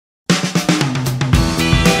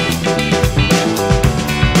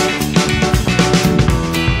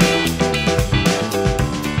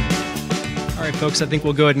folks, I think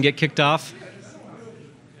we'll go ahead and get kicked off.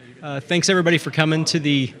 Thanks everybody for coming to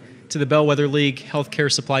the Bellwether League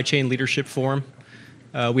Healthcare Supply Chain Leadership Forum.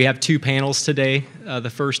 We have two panels today. The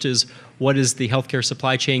first is, what is the healthcare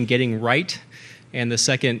supply chain getting right? And the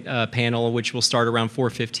second panel, which will start around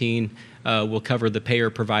 4:15, will cover the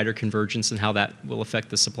payer-provider convergence and how that will affect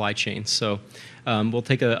the supply chain. So we'll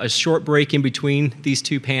take a short break in between these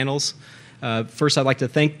two panels. First, I'd like to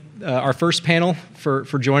thank our first panel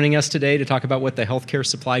for joining us today to talk about what the healthcare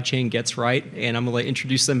supply chain gets right. And I'm going to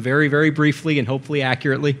introduce them very, very briefly and hopefully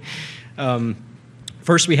accurately.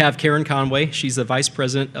 First, we have Karen Conway. She's the Vice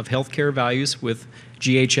President of Healthcare Values with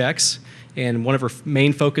GHX. And one of her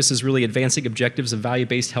main focus is really advancing objectives of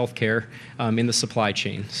value-based healthcare in the supply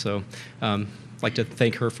chain. So I'd like to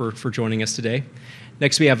thank her for joining us today.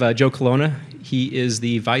 Next, we have Joe Colonna. He is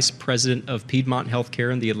the Vice President of Piedmont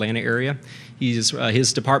Healthcare in the Atlanta area.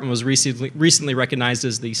 His department was recently recognized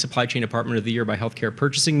as the Supply Chain Department of the Year by Healthcare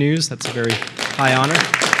Purchasing News. That's a very high honor.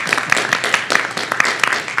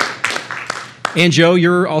 And Joe,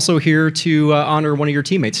 you're also here to honor one of your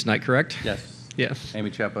teammates tonight, correct? Yes. Yes.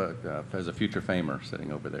 Amy Cheppa is a future famer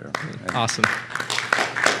sitting over there. And awesome.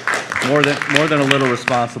 More than a little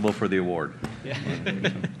responsible for the award. Yeah.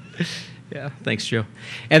 Yeah, thanks, Joe.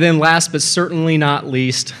 And then last but certainly not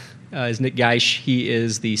least is Nick Geisch. He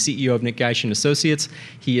is the CEO of Nick Geisch and Associates.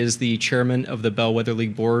 He is the chairman of the Bellwether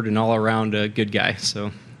League Board and all around a good guy.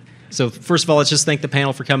 So first of all, let's just thank the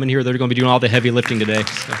panel for coming here. They're going to be doing all the heavy lifting today.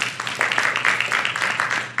 So.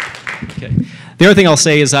 Okay. The other thing I'll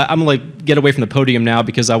say is I'm going to get away from the podium now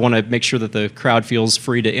because I want to make sure that the crowd feels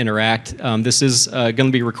free to interact. This is going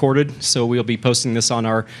to be recorded, so we'll be posting this on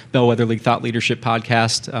our Bellwether League Thought Leadership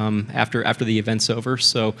podcast after the event's over.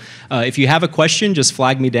 So if you have a question, just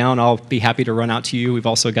flag me down. I'll be happy to run out to you. We've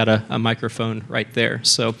also got a microphone right there.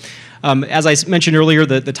 So as I mentioned earlier,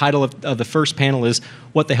 the title of the first panel is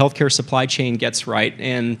What the Healthcare Supply Chain Gets Right.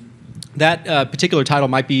 And that particular title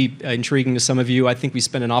might be intriguing to some of you. I think we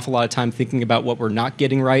spend an awful lot of time thinking about what we're not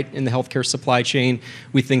getting right in the healthcare supply chain.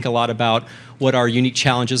 We think a lot about what our unique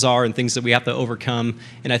challenges are and things that we have to overcome.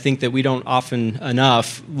 And I think that we don't often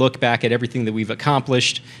enough look back at everything that we've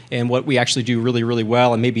accomplished and what we actually do really, really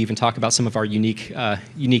well, and maybe even talk about some of our unique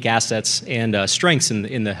assets and strengths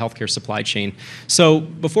in the healthcare supply chain. So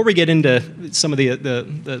before we get into some of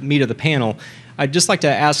the meat of the panel, I'd just like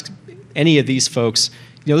to ask any of these folks,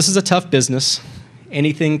 this is a tough business.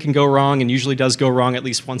 Anything can go wrong and usually does go wrong at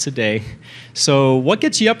least once a day. So what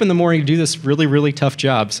gets you up in the morning to do this really, really tough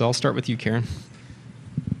job? So I'll start with you, Karen.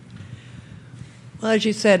 Well, as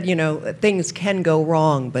you said, things can go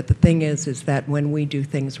wrong, but the thing is that when we do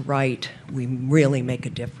things right, we really make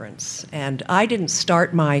a difference. And I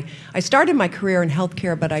started my career in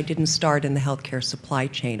healthcare, but I didn't start in the healthcare supply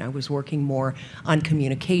chain. I was working more on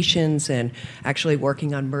communications and actually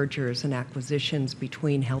working on mergers and acquisitions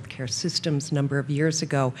between healthcare systems a number of years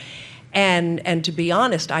ago. And to be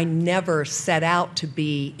honest, I never set out to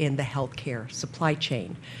be in the healthcare supply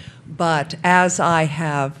chain. But as I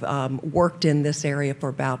have worked in this area for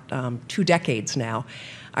about 2 decades now,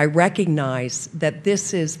 I recognize that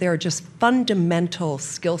there are just fundamental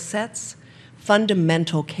skill sets,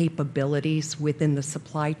 fundamental capabilities within the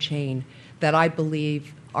supply chain that I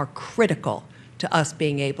believe are critical to us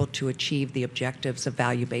being able to achieve the objectives of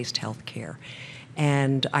value-based healthcare.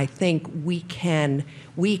 And I think we can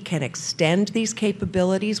extend these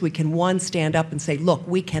capabilities. We can, stand up and say, look,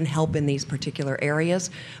 we can help in these particular areas,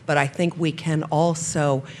 but I think we can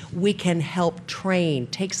help train,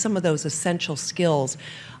 take some of those essential skills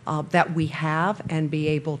that we have and be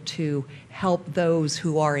able to help those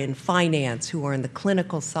who are in finance, who are in the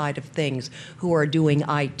clinical side of things, who are doing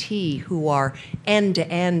IT, who are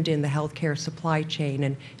end-to-end in the healthcare supply chain,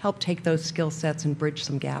 and help take those skill sets and bridge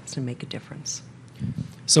some gaps and make a difference.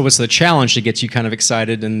 So what's the challenge that gets you kind of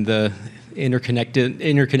excited and the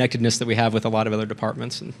interconnectedness that we have with a lot of other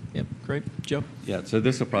departments? And yep, great. Joe? Yeah, so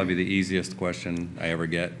this will probably be the easiest question I ever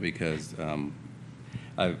get because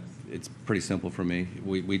it's pretty simple for me.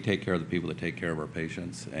 We take care of the people that take care of our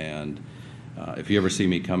patients, and if you ever see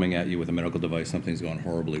me coming at you with a medical device, something's gone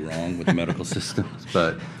horribly wrong with the medical systems.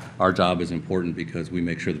 But our job is important because we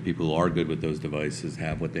make sure the people who are good with those devices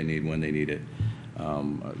have what they need when they need it.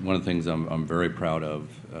 One of the things I'm very proud of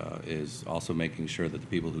is also making sure that the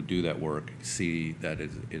people who do that work see that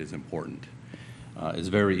it is important. It's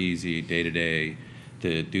very easy day to day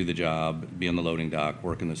to do the job, be on the loading dock,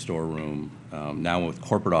 work in the storeroom. Now with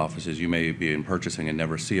corporate offices, you may be in purchasing and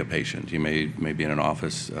never see a patient. You may be in an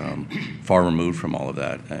office far removed from all of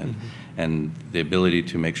that. And the ability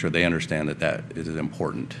to make sure they understand that is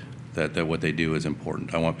important that what they do is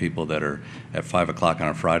important. I want people that are at 5 o'clock on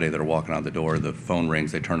a Friday that are walking out the door, the phone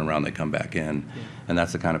rings, they turn around, they come back in. Yeah. And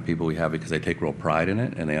that's the kind of people we have because they take real pride in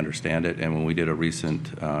it and they understand it. And when we did a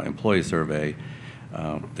recent employee survey,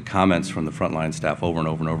 the comments from the frontline staff over and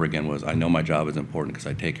over and over again was, I know my job is important because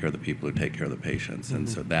I take care of the people who take care of the patients. Mm-hmm. And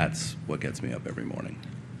so that's what gets me up every morning.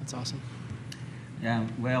 That's awesome. Yeah,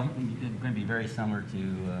 well, it's going to be very similar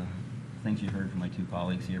to things you heard from my two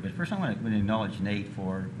colleagues here. But first I want to acknowledge Nate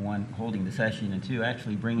for, one, holding the session, and two,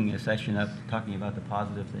 actually bringing a session up talking about the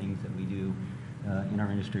positive things that we do in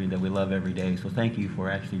our industry and that we love every day. So thank you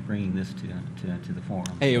for actually bringing this to the forum.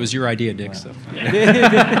 Hey, it was your idea, Dick. So.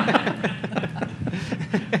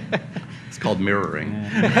 It's called mirroring.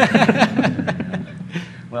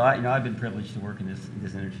 Well, I've been privileged to work in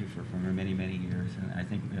this industry for many, many years, and I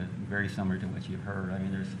think very similar to what you've heard. I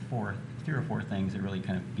mean, there's three or four things that really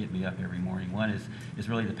kind of get me up every morning. One is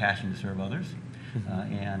really the passion to serve others,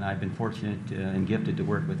 and I've been fortunate and gifted to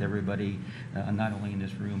work with everybody, not only in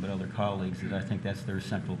this room but other colleagues, that I think that's their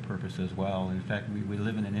central purpose as well. In fact, we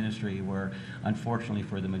live in an industry where, unfortunately,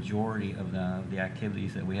 for the majority of the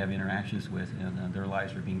activities that we have interactions with, their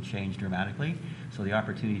lives are being changed dramatically. So the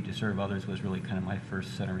opportunity to serve others was really kind of my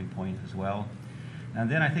first centering point as well. And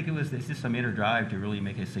then I think it's just some inner drive to really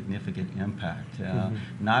make a significant impact,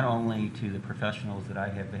 not only to the professionals that I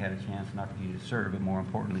have had a chance and opportunity to serve, but more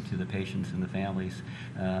importantly to the patients and the families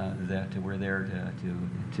that we're there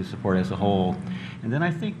to support as a whole. And then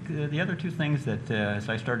I think the other two things that, as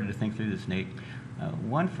I started to think through this, Nate,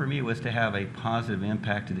 one for me was to have a positive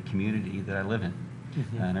impact to the community that I live in.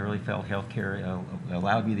 And I really felt healthcare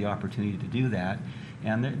allowed me the opportunity to do that.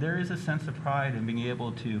 And there is a sense of pride in being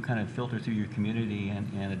able to kind of filter through your community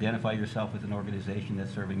and identify yourself with an organization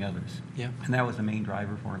that's serving others. Yeah. And that was the main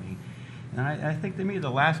driver for me. And I think to me the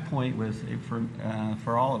last point was,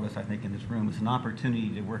 for all of us, I think, in this room, was an opportunity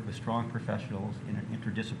to work with strong professionals in an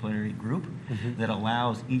interdisciplinary group that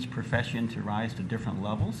allows each profession to rise to different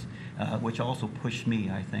levels, which also pushed me,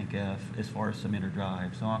 I think, as far as some inner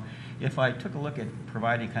drive. So if I took a look at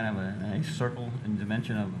providing kind of a circle and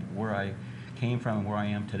dimension of where I came from and where I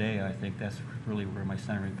am today, I think that's really where my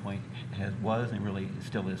centering point was and really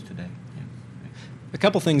still is today. A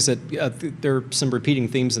couple things that there are some repeating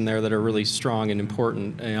themes in there that are really strong and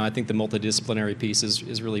important. I think the multidisciplinary piece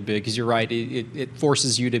is really big because you're right. It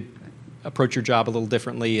forces you to approach your job a little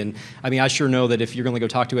differently. And I mean, I sure know that if you're going to go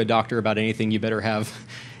talk to a doctor about anything, you better have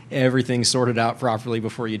everything sorted out properly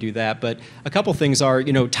before you do that. But a couple things are,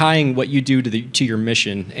 tying what you do to your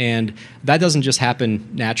mission, and that doesn't just happen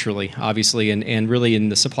naturally, obviously. And really, in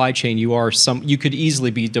the supply chain, you could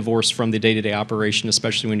easily be divorced from the day-to-day operation,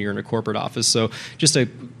 especially when you're in a corporate office. So, just a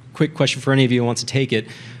quick question for any of you who wants to take it: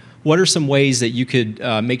 what are some ways that you could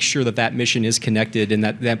make sure that mission is connected, and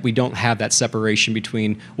that we don't have that separation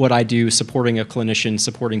between what I do supporting a clinician,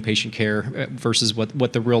 supporting patient care, versus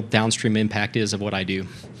what the real downstream impact is of what I do?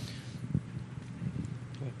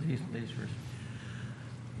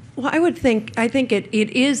 Well, I think it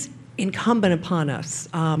is incumbent upon us,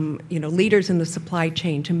 leaders in the supply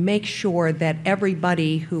chain, to make sure that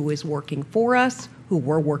everybody who is working for us, who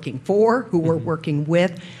we're working for, who we're working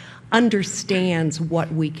with, understands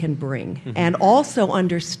what we can bring, and also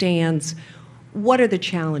understands what are the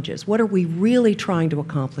challenges, what are we really trying to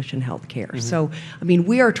accomplish in healthcare. So, I mean,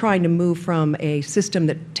 we are trying to move from a system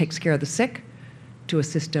that takes care of the sick to a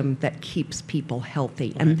system that keeps people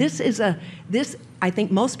healthy. And this I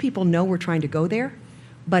think most people know we're trying to go there,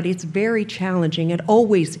 but it's very challenging. It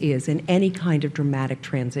always is in any kind of dramatic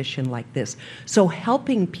transition like this. So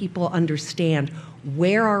helping people understand,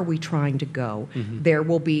 where are we trying to go? There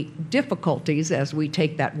will be difficulties as we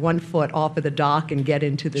take that one foot off of the dock and get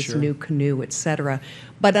into this new canoe, et cetera.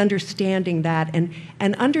 But understanding that and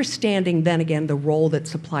understanding then again the role that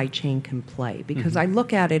supply chain can play. Because I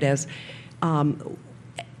look at it as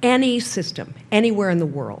any system, anywhere in the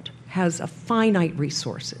world, has a finite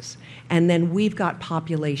resources, and then we've got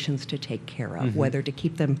populations to take care of, whether to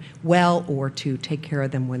keep them well or to take care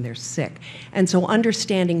of them when they're sick. And so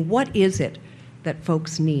understanding what is it that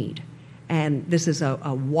folks need, and this is a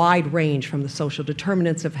wide range from the social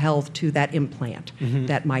determinants of health to that implant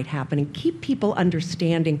that might happen, and keep people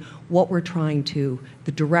understanding what we're trying to,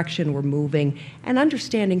 the direction we're moving, and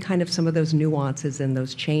understanding kind of some of those nuances and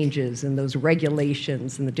those changes and those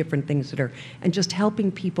regulations and the different things that are, and just helping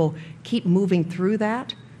people keep moving through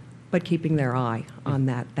that, but keeping their eye on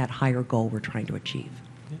that higher goal we're trying to achieve.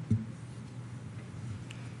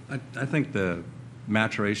 I think the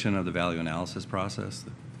maturation of the value analysis process,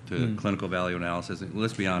 to clinical value analysis,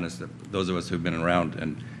 let's be honest, those of us who've been around,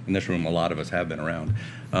 and in this room a lot of us have been around,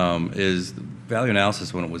 is value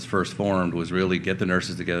analysis, when it was first formed, was really get the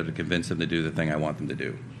nurses together to convince them to do the thing I want them to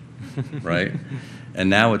do, right? And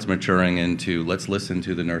now it's maturing into let's listen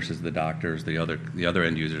to the nurses, the doctors, the other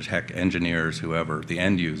end users, heck, engineers, whoever, the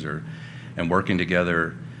end user, and working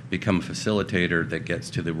together become a facilitator that gets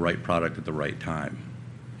to the right product at the right time.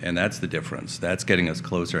 And that's the difference. That's getting us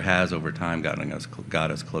closer, has over time got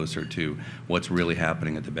us closer to what's really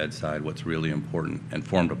happening at the bedside, what's really important, and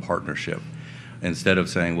formed a partnership. Instead of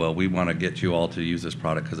saying, well, we want to get you all to use this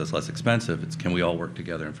product because it's less expensive, it's can we all work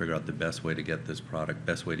together and figure out the best way to get this product,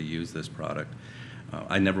 best way to use this product.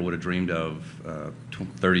 I never would have dreamed of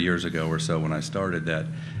 30 years ago or so when I started that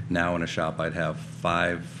now in a shop I'd have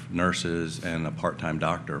 5 nurses and a part-time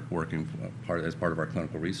doctor working as part of our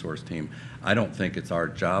clinical resource team. I don't think it's our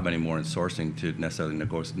job anymore in sourcing to necessarily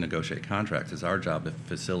negotiate contracts. It's our job to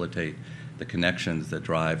facilitate the connections that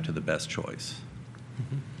drive to the best choice.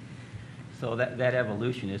 Mm-hmm. So that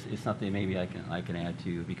evolution is something maybe I can add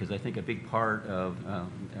to, because I think a big part of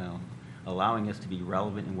allowing us to be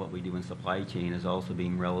relevant in what we do in supply chain is also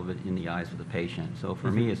being relevant in the eyes of the patient. So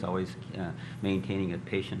for me, it's always maintaining a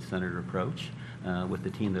patient-centered approach with the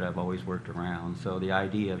team that I've always worked around. So the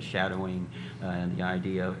idea of shadowing and the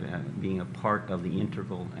idea of being a part of the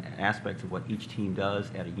integral aspects of what each team does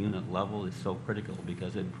at a unit level is so critical,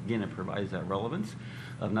 because it provides that relevance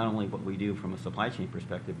of not only what we do from a supply chain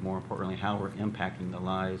perspective, more importantly, how we're impacting the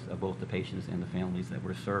lives of both the patients and the families that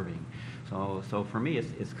we're serving. So for me,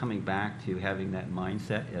 it's coming back to having that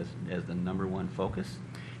mindset as the number one focus.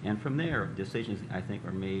 And from there, decisions, I think,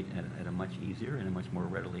 are made at a much easier and a much more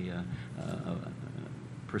readily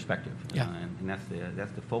perspective. Yeah. And that's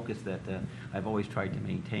the focus that I've always tried to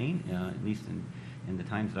maintain, at least in the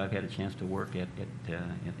times that I've had a chance to work at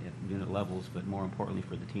unit levels, but more importantly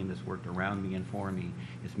for the team that's worked around me and for me,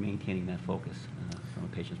 is maintaining that focus from a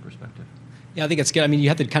patient's perspective. Yeah, I think it's good. I mean, you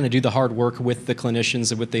have to kind of do the hard work with the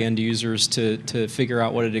clinicians and with the end users to figure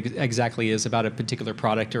out what it exactly is about a particular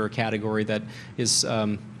product or a category that is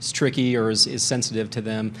tricky or is sensitive to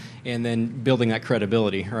them, and then building that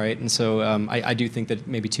credibility, right? And so I do think that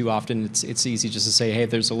maybe too often it's easy just to say, hey, if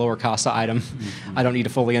there's a lower cost item, I don't need to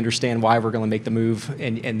fully understand why we're going to make the move,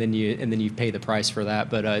 and then you pay the price for that.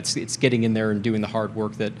 But it's getting in there and doing the hard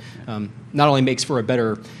work that not only makes for a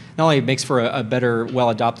better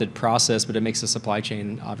well-adopted process, but it makes the supply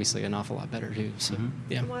chain obviously an awful lot better too. So,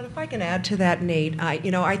 yeah. Well, if I can add to that, Nate,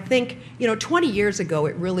 I think 20 years ago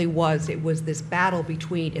it was this battle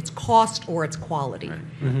between its cost or its quality, Right.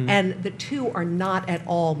 And the two are not at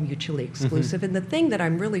all mutually exclusive. And the thing that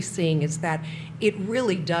I'm really seeing is that it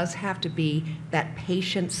really does have to be that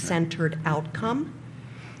patient-centered outcome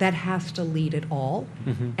that has to lead it all.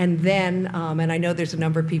 And then, and I know there's a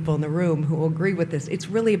number of people in the room who will agree with this, it's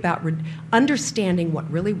really about understanding what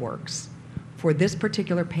really works for this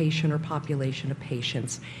particular patient or population of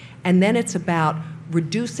patients. And then it's about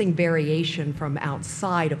reducing variation from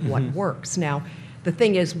outside of what works. Now, the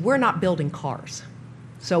thing is, we're not building cars.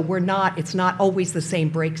 So it's not always the same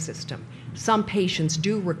brake system. Some patients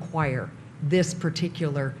do require this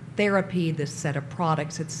particular therapy, this set of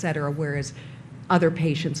products, et cetera, whereas other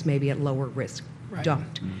patients maybe at lower risk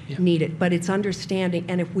don't need it. But it's understanding,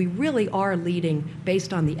 and if we really are leading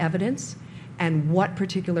based on the evidence and what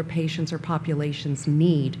particular patients or populations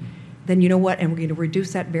need, then you know what, and we're going to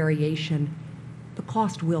reduce that variation, the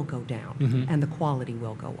cost will go down and the quality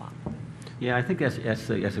will go up. Yeah, I think that's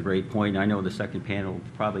a great point. I know the second panel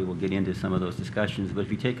probably will get into some of those discussions, but if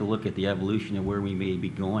you take a look at the evolution of where we may be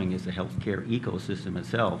going as a healthcare ecosystem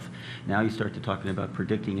itself, now you start to talking about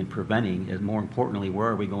predicting and preventing, as more importantly, where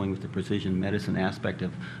are we going with the precision medicine aspect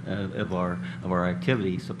of our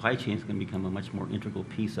activity. Supply chain is going to become a much more integral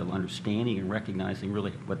piece of understanding and recognizing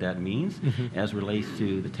really what that means as relates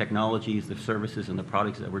to the technologies, the services, and the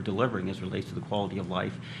products that we're delivering as relates to the quality of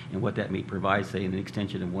life and what that may provide, say, in an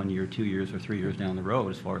extension of 1 year, 2 years, or 3 years down the road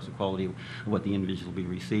as far as the quality of what the individual will be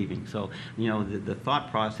receiving. So, the thought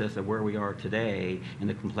process of where we are today and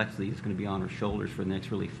the complexity that's going to be on our shoulders for the next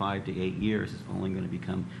really 5 to 8 years is only going to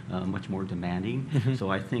become much more demanding. So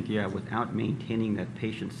I think, without maintaining that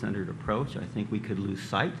patient-centered approach, I think we could lose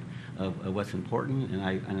sight of what's important,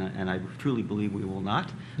 and I truly believe we will not,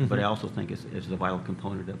 but I also think it's a vital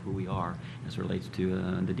component of who we are as it relates to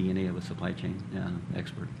the DNA of a supply chain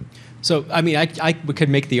expert. So, I mean, I could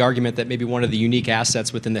make the argument that maybe one of the unique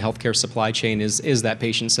assets within the healthcare supply chain is that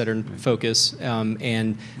patient-centered focus,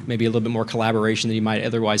 and maybe a little bit more collaboration than you might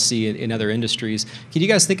otherwise see in other industries. Can you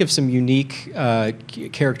guys think of some unique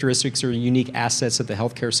characteristics or unique assets that the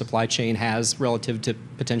healthcare supply chain has relative to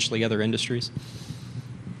potentially other industries?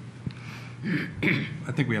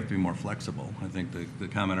 I think we have to be more flexible. I think the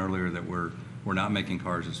comment earlier that we're we're not making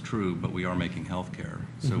cars is true, but we are making healthcare.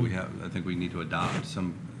 So I think we need to adopt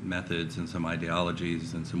some methods and some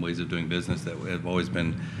ideologies and some ways of doing business that have always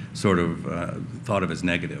been sort of thought of as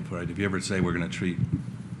negative, right? If you ever say we're going to treat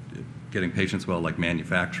getting patients well like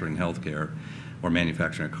manufacturing healthcare or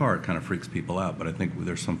manufacturing a car, it kind of freaks people out. But I think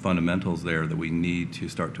there's some fundamentals there that we need to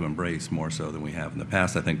start to embrace more so than we have in the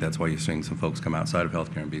past. I think that's why you're seeing some folks come outside of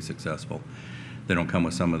healthcare and be successful. They don't come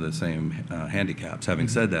with some of the same handicaps. Having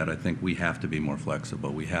said that, I think we have to be more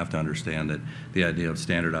flexible. We have to understand that the idea of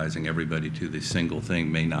standardizing everybody to the single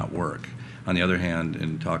thing may not work. On the other hand,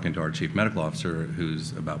 in talking to our chief medical officer,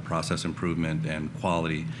 who's about process improvement and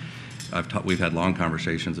quality, we've had long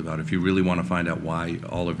conversations about if you really want to find out why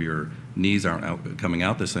all of your knees aren't coming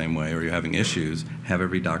out the same way or you're having issues, have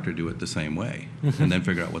every doctor do it the same way and then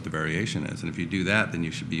figure out what the variation is. And if you do that, then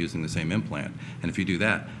you should be using the same implant. And if you do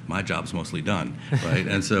that, my job's mostly done, right?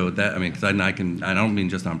 And so that, I mean, because I don't mean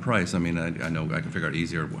just on price. I mean, I know I can figure out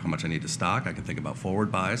easier how much I need to stock. I can think about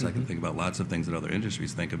forward buys. I can think about lots of things that other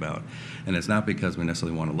industries think about. And it's not because we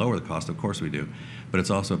necessarily want to lower the cost. Of course we do. But it's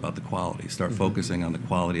also about the quality. Start focusing on the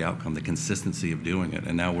quality outcome, the consistency of doing it.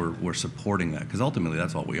 And now we're supporting that because ultimately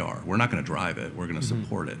that's all we are. We're not going to drive it. We're going to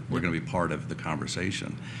support it. We're going to be part of the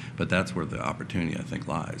conversation. But that's where the opportunity, I think,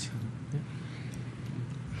 lies.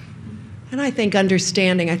 And I think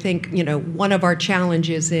understanding, one of our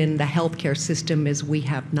challenges in the healthcare system is we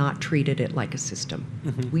have not treated it like a system.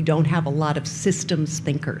 We don't have a lot of systems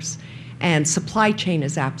thinkers. And supply chain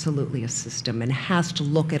is absolutely a system and has to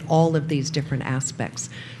look at all of these different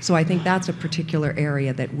aspects. So I think that's a particular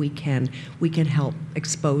area that we can help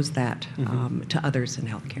expose that to others in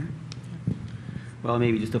healthcare. Well,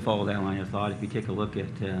 maybe just to follow that line of thought, if you take a look at,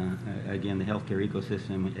 again, the healthcare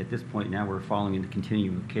ecosystem, at this point now we're following the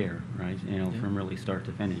continuum of care, right, from really start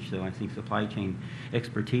to finish. So I think supply chain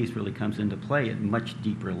expertise really comes into play at much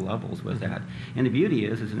deeper levels with that. And the beauty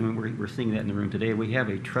is we're seeing that in the room today, we have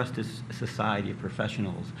a trusted society of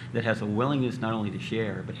professionals that has a willingness not only to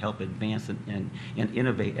share, but help advance and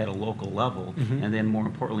innovate at a local level, and then more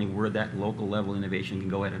importantly, where that local level innovation can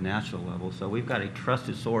go at a national level. So we've got a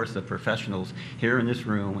trusted source of professionals here in this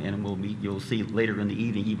room, and you'll see later in the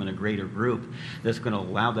evening even a greater group that's going to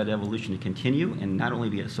allow that evolution to continue and not only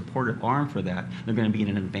be a supportive arm for that, they're going to be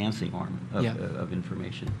an advancing arm of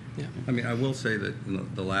information. Yeah. I mean, I will say that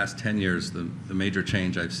in the last 10 years, the major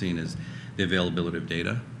change I've seen is the availability of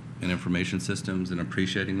data and information systems and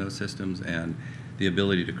appreciating those systems and the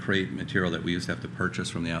ability to create material that we used to have to purchase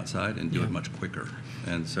from the outside and do it much quicker.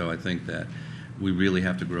 And so I think that we really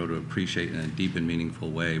have to grow to appreciate in a deep and meaningful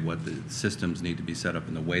way what the systems need to be set up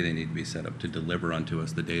and the way they need to be set up to deliver unto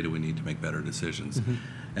us the data we need to make better decisions.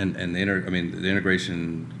 And the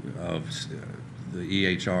integration of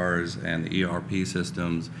the EHRs and the ERP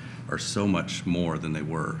systems are so much more than they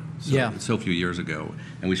were so few years ago.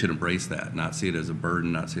 And we should embrace that, not see it as a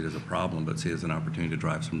burden, not see it as a problem, but see it as an opportunity to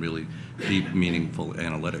drive some really deep, meaningful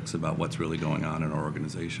analytics about what's really going on in our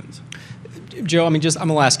organizations. Joe, I mean, I'm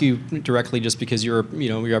going to ask you directly, just because you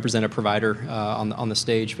represent a provider on the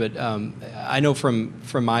stage, but I know from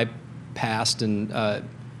my past, and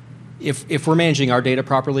if we're managing our data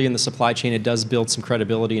properly in the supply chain, it does build some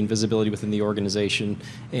credibility and visibility within the organization,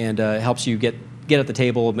 and helps you get at the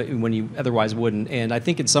table when you otherwise wouldn't. And I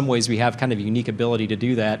think in some ways we have kind of a unique ability to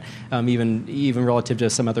do that, even relative to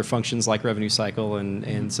some other functions like revenue cycle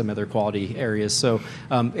and some other quality areas. So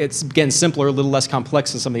it's, again, simpler, a little less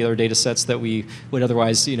complex than some of the other data sets that we would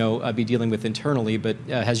otherwise be dealing with internally. But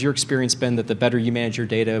has your experience been that the better you manage your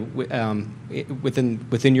data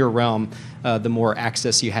within your realm, the more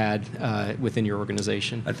access you had within your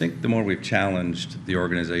organization? I think the more we've challenged the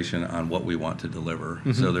organization on what we want to deliver.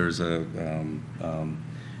 So there's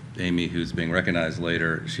Amy, who's being recognized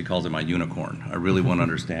later, she calls it my unicorn. I really want to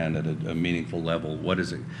understand at a meaningful level, what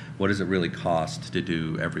does it really cost to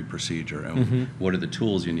do every procedure, and what are the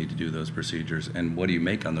tools you need to do those procedures, and what do you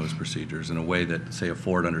make on those procedures in a way that, say, a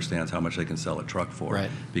Ford understands how much they can sell a truck for.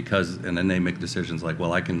 Right. And then they make decisions like,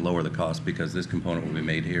 well, I can lower the cost because this component will be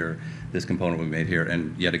made here, this component will be made here,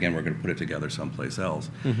 and yet again, we're going to put it together someplace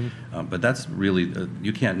else. But that's really,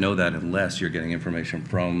 you can't know that unless you're getting information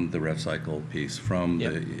from the rev cycle piece, from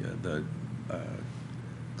the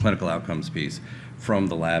clinical outcomes piece, from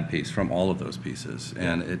the lab piece, from all of those pieces.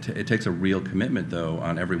 And it takes a real commitment, though,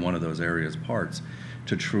 on every one of those areas parts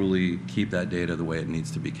to truly keep that data the way it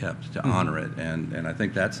needs to be kept, to honor it. And I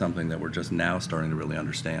think that's something that we're just now starting to really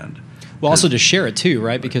understand. Well, also to share it too,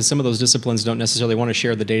 right? Because some of those disciplines don't necessarily want to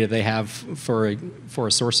share the data they have for a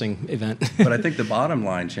sourcing event. But I think the bottom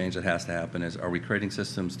line change that has to happen is, are we creating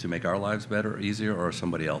systems to make our lives better, easier, or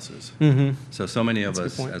somebody else's? So many of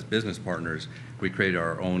us as business partners, we create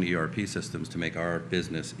our own ERP systems to make our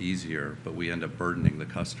business easier, but we end up burdening the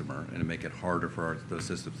customer and to make it harder for those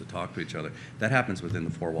systems to talk to each other. That happens within the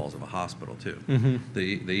four walls of a hospital too.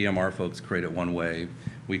 The EMR folks create it one way.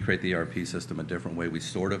 We create the ERP system a different way. We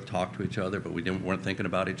sort of talk to each other, but we weren't thinking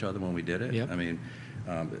about each other when we did it. Yep. I mean,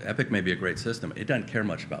 Epic may be a great system. It doesn't care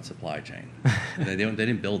much about supply chain. They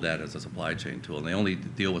didn't build that as a supply chain tool, and they only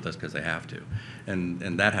deal with us because they have to.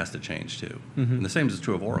 And that has to change too. And the same is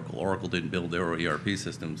true of Oracle. Oracle didn't build their ERP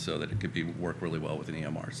system so that it could work really well with an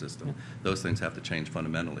EMR system. Those things have to change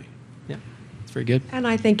fundamentally. Yeah. It's very good. And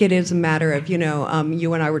I think it is a matter of,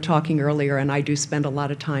 you and I were talking earlier, and I do spend a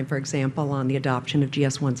lot of time, for example, on the adoption of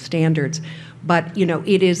GS1 standards. But,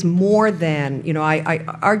 it is more than, I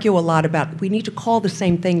argue a lot about we need to call the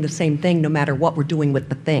same thing no matter what we're doing with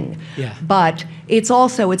the thing. Yeah. But it's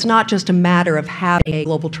not just a matter of having a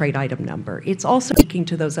global trade item number. It's also speaking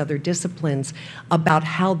to those other disciplines about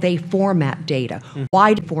how they format data,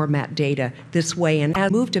 why to format data this way. And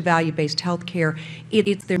as we move to value-based healthcare,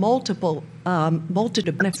 there are multiple multitude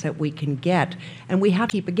of benefits that we can get, and we have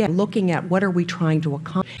to keep, again, looking at what are we trying to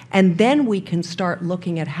accomplish, and then we can start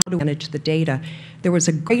looking at how to manage the data. There was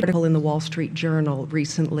a great article in the Wall Street Journal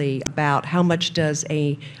recently about how much does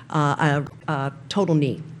a total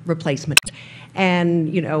knee replacement. And,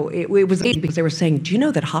 it was amazing because they were saying, do you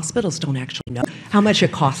know that hospitals don't actually know how much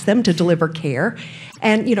it costs them to deliver care?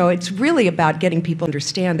 And, it's really about getting people to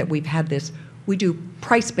understand that we do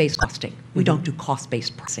price-based costing. We don't do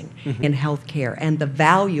cost-based pricing in healthcare. And the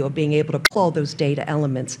value of being able to pull all those data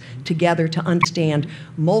elements together to understand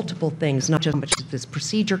multiple things, not just how much does this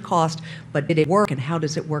procedure cost, but did it work and how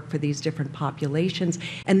does it work for these different populations?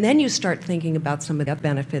 And then you start thinking about some of the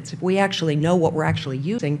benefits. If we actually know what we're actually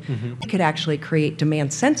using, we could actually create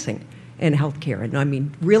demand sensing in healthcare,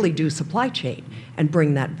 and really do supply chain and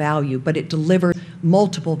bring that value, but it delivers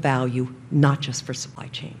multiple value, not just for supply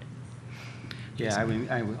chain. Yeah,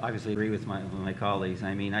 I obviously agree with my colleagues.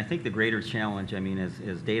 I think the greater challenge,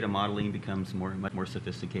 as data modeling becomes much more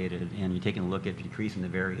sophisticated, and you're taking a look at decreasing the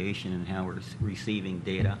variation in how we're receiving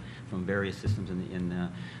data from various systems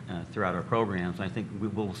throughout our programs, I think we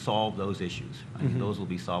will solve those issues. Those will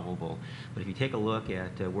be solvable. But if you take a look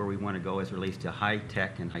at where we want to go as it relates to high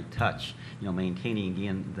tech and high touch, maintaining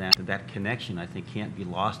again that connection, I think can't be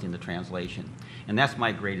lost in the translation. And that's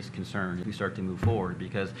my greatest concern as we start to move forward,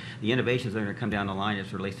 because the innovations that are going to come down the line as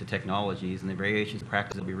it relates to technologies and the variations of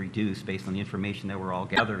practice that we reduce based on the information that we're all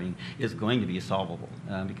gathering is going to be solvable,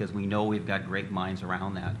 because we know we've got great minds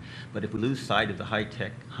around that. But if we lose sight of the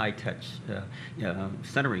high-touch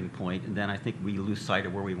centering point, then I think we lose sight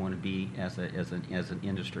of where we want to be as an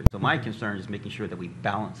industry. So my concern is making sure that we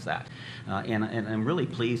balance that. And I'm really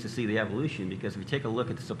pleased to see the evolution, because if you take a look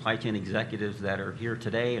at the supply chain executives that are here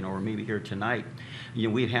today or maybe here tonight,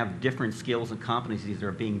 we have different skills and competencies that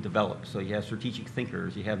are being developed. So you have strategic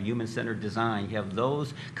thinkers, you have human-centered design, you have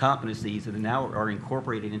those competencies that now are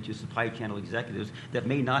incorporated into supply chain executives that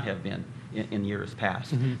may not have been in years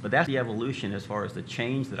past. But that's the evolution as far as the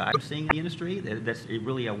change that I'm seeing in the industry. That's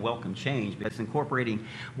really a welcome change, because it's incorporating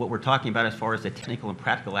what we're talking about as far as the technical and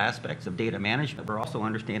practical aspects of data management. We're also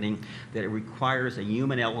understanding that it requires a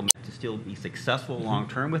human element to still be successful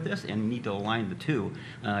long-term with this, and we need to align the two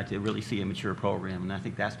to really see a mature program. And I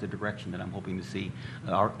think that's the direction that I'm hoping to see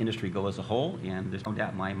our industry go as a whole, and there's no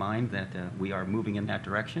doubt in my mind that we are moving in that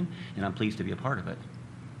direction, and I'm pleased to be a part of it.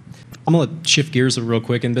 I'm going to shift gears real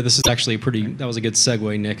quick, but this is actually that was a good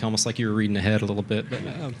segue, Nick, almost like you were reading ahead a little bit.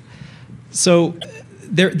 But, so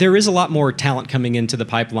there is a lot more talent coming into the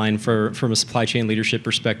pipeline from a supply chain leadership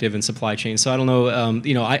perspective and supply chain. So I don't know,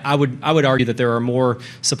 I would argue that there are more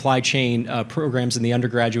supply chain programs in the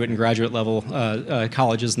undergraduate and graduate level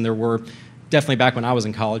colleges than there were definitely back when I was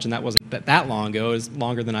in college, and that wasn't that long ago. It was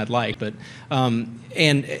longer than I'd like. But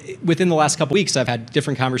and within the last couple of weeks, I've had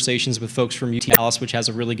different conversations with folks from UT Dallas, which has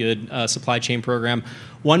a really good supply chain program.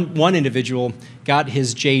 One individual got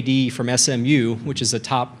his JD from SMU, which is a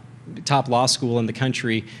top law school in the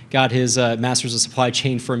country, got his master's of supply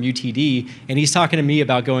chain from UTD, and he's talking to me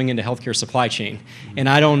about going into healthcare supply chain. And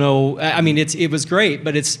I don't know, it was great,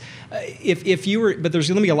 but there's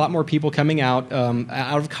going to be a lot more people coming out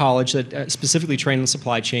of college that specifically train in the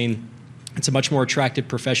supply chain. It's a much more attractive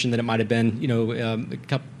profession than it might have been,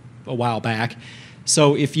 a while back.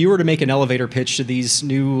 So if you were to make an elevator pitch to these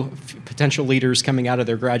new potential leaders coming out of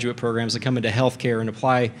their graduate programs that come into healthcare and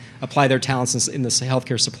apply their talents in this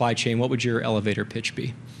healthcare supply chain, what would your elevator pitch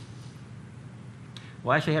be?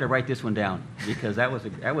 Well, I actually had to write this one down because that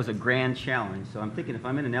was a grand challenge. So I'm thinking if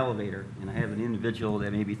I'm in an elevator and I have an individual that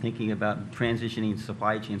may be thinking about transitioning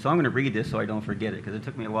supply chain, so I'm going to read this so I don't forget it because it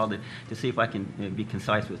took me a while to see if I can be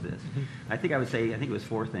concise with this. I think it was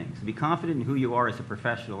 4 things. Be confident in who you are as a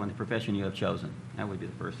professional and the profession you have chosen. That would be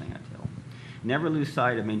the first thing I'd tell. Never lose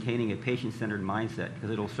sight of maintaining a patient-centered mindset because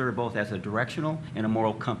it'll serve both as a directional and a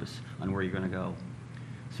moral compass on where you're going to go.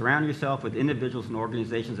 Surround yourself with individuals and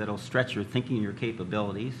organizations that will stretch your thinking and your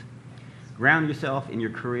capabilities. Ground yourself in your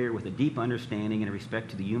career with a deep understanding and respect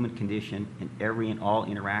to the human condition in every and all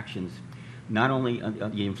interactions. Not only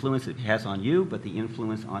the influence it has on you, but the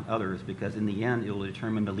influence on others, because in the end, it will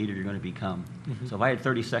determine the leader you're going to become. So if I had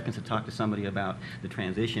 30 seconds to talk to somebody about the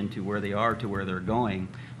transition to where they are to where they're going,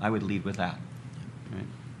 I would lead with that. Right?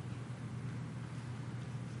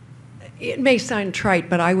 It may sound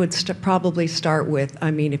trite, but I would probably start with,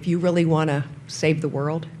 if you really want to save the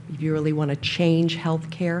world, if you really want to change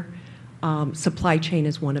healthcare, supply chain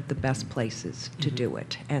is one of the best places to do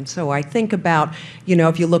it. And so I think about,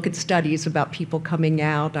 if you look at studies about people coming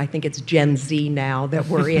out, I think it's Gen Z now that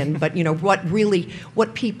we're in, but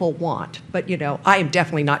what people want. But I am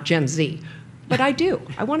definitely not Gen Z. But I do.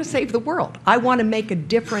 I want to save the world. I want to make a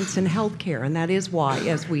difference in healthcare, and that is why,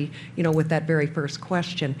 as we, with that very first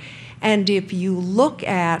question. And if you look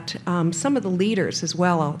at some of the leaders as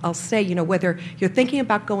well, I'll say, whether you're thinking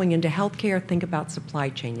about going into healthcare, think about supply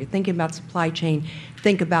chain. You're thinking about supply chain,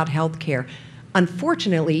 think about healthcare.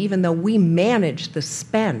 Unfortunately, even though we manage the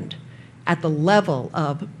spend at the level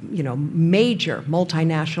of, major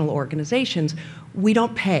multinational organizations, we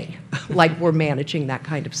don't pay like we're managing that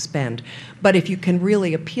kind of spend. But if you can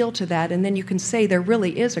really appeal to that, and then you can say there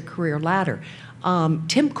really is a career ladder.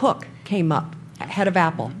 Tim Cook came up, head of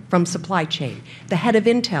Apple, from supply chain. The head of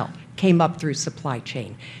Intel came up through supply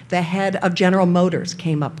chain. The head of General Motors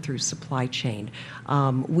came up through supply chain.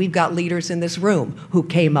 We've got leaders in this room who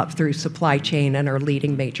came up through supply chain and are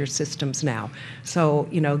leading major systems now. So,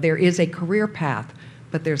 there is a career path,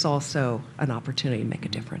 but there's also an opportunity to make a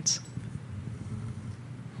difference.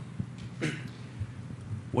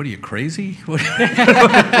 What are you, crazy?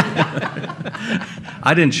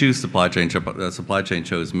 I didn't choose supply chain. Supply chain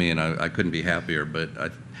chose me, and I couldn't be happier.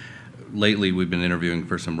 But lately, we've been interviewing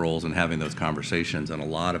for some roles and having those conversations, and a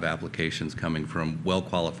lot of applications coming from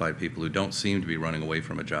well-qualified people who don't seem to be running away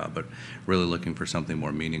from a job, but really looking for something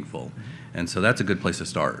more meaningful. And so that's a good place to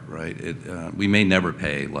start, right? We may never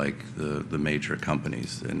pay like the major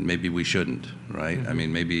companies, and maybe we shouldn't, right? I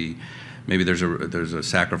mean, maybe there's a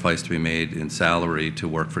sacrifice to be made in salary to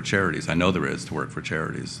work for charities. I know there is to work for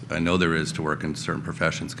charities. I know there is to work in certain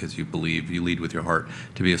professions because you lead with your heart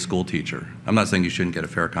to be a school teacher. I'm not saying you shouldn't get a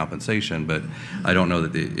fair compensation, but I don't know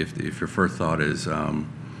that if your first thought is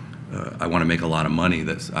I want to make a lot of money,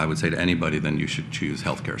 I would say to anybody, then you should choose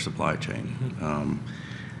healthcare supply chain.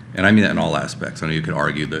 And I mean that in all aspects. I know you could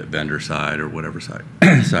argue the vendor side or whatever side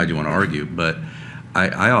you want to argue, but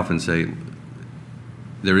I often say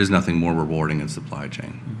there is nothing more rewarding in supply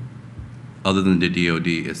chain. Other than the DoD,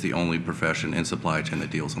 it's the only profession in supply chain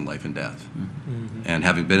that deals in life and death. And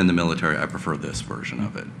having been in the military, I prefer this version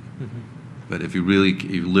of it. But if you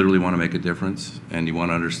literally want to make a difference, and you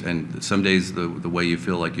want to understand, some days the way you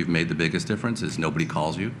feel like you've made the biggest difference is nobody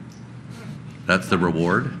calls you. That's the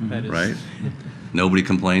reward, right? Nobody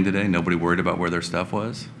complained today. Nobody worried about where their stuff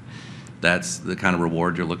was. That's the kind of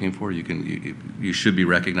reward you're looking for. You should be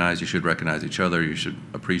recognized. You should recognize each other. You should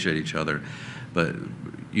appreciate each other. But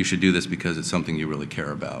you should do this because it's something you really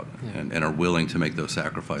care about and are willing to make those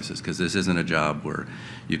sacrifices. Because this isn't a job where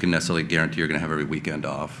you can necessarily guarantee you're going to have every weekend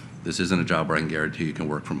off. This isn't a job where I can guarantee you can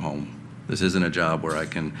work from home. This isn't a job where I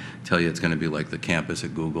can tell you it's going to be like the campus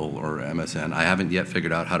at Google or MSN. I haven't yet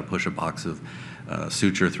figured out how to push a box of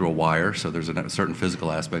suture through a wire, so there's a certain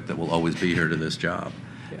physical aspect that will always be here to this job.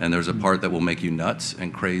 And there's a part that will make you nuts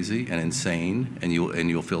and crazy and insane, and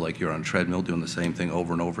you'll feel like you're on a treadmill doing the same thing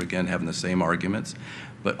over and over again, having the same arguments.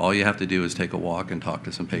 But all you have to do is take a walk and talk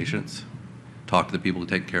to some patients, talk to the people who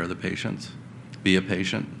take care of the patients, be a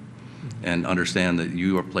patient, and understand that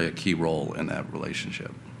you play a key role in that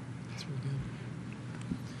relationship. That's really good.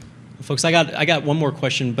 Well, folks, I got one more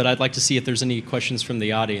question, but I'd like to see if there's any questions from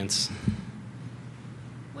the audience.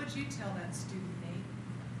 What'd you tell that student, Nate?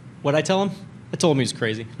 What'd I tell him? I told him he was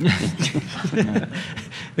crazy.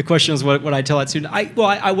 The question is, what I tell that student?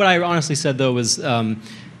 What I honestly said, though, was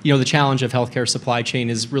the challenge of healthcare supply chain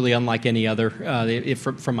is really unlike any other,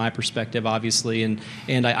 from my perspective, obviously. And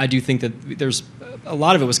I do think that there's a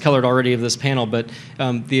lot of it was colored already of this panel, but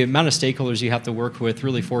the amount of stakeholders you have to work with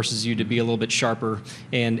really forces you to be a little bit sharper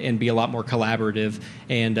and be a lot more collaborative.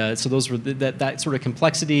 And so those were that sort of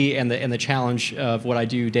complexity and the challenge of what I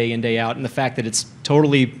do day in, day out, and the fact that it's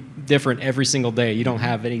totally different every single day. You don't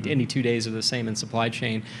have any 2 days are the same in supply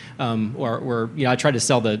chain. Or I tried to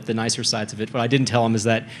sell the nicer sides of it. What I didn't tell them is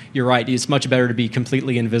that you're right. It's much better to be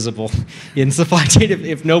completely invisible in supply chain.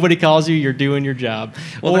 If nobody calls you, you're doing your job.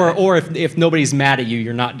 Well, or if nobody's mad at you,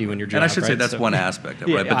 you're not doing your job. And I should say right? that's one aspect of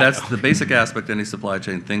it, right? But that's the basic aspect of any supply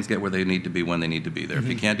chain. Things get where they need to be when they need to be there. If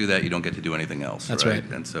you can't do that, you don't get to do anything else. That's right.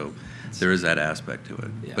 And so there is that aspect to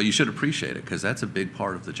it. Yeah. But you should appreciate it because that's a big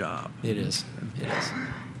part of the job. It is. It is.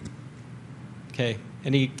 Okay.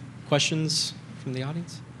 Any questions from the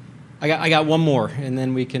audience? I got one more, and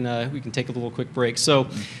then we can take a little quick break. So,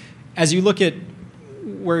 as you look at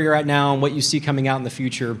where you're at now and what you see coming out in the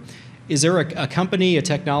future, is there a company, a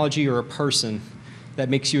technology, or a person that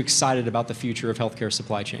makes you excited about the future of healthcare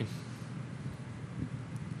supply chain?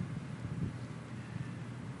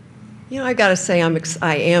 I got to say,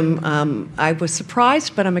 I was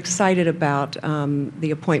surprised, but I'm excited about the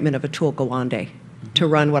appointment of Atul Gawande to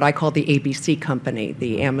run what I call the ABC company,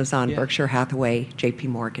 the Amazon, Berkshire Hathaway, JP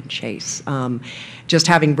Morgan Chase. Just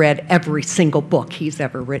having read every single book he's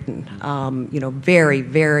ever written, very,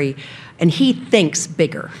 very, and he thinks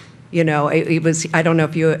bigger. It was, I don't know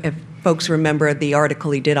if folks remember the article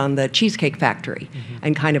he did on the Cheesecake Factory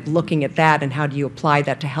and kind of looking at that and how do you apply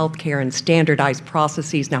that to healthcare and standardized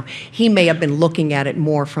processes. Now, he may have been looking at it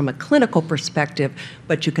more from a clinical perspective,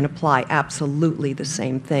 but you can apply absolutely the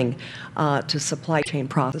same thing to supply chain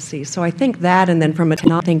processes. So I think that, and then from a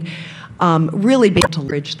technology thing, really being able to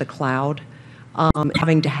leverage the cloud,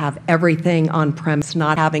 having to have everything on premise,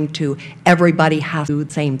 not having to, everybody has to do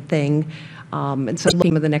the same thing. And so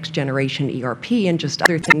looking at the next generation ERP and just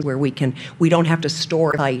other things where we don't have to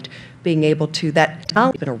store site, being able to, that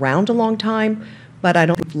technology's been around a long time, but I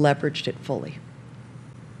don't think we've leveraged it fully.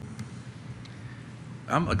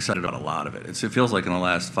 I'm excited about a lot of it. It feels like in the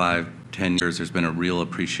last 5-10 years, there's been a real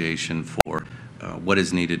appreciation for what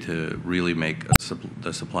is needed to really make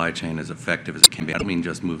the supply chain as effective as it can be. I don't mean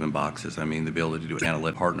just moving boxes. I mean to be able to do an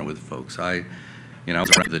analytic partner with folks. I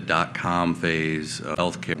was around the .com phase of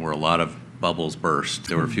healthcare where a lot of bubbles burst.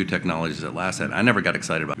 There were a few technologies that lasted. I never got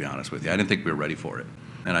excited about it, to be honest with you. I didn't think we were ready for it.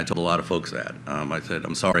 And I told a lot of folks that. I said,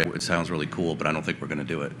 I'm sorry, it sounds really cool, but I don't think we're going to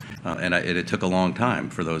do it. And it took a long time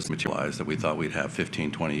for those to materialize that we thought we'd have 15,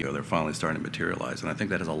 20 years. They're finally starting to materialize. And I think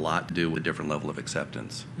that has a lot to do with a different level of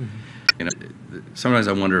acceptance. Sometimes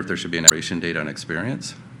I wonder if there should be an expiration date on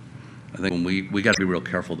experience. I think when we got to be real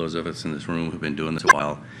careful, those of us in this room who've been doing this a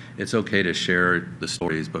while. It's okay to share the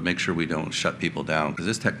stories, but make sure we don't shut people down. Because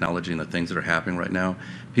this technology and the things that are happening right now,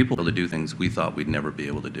 people are able to do things we thought we'd never be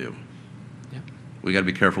able to do. Yeah. We got to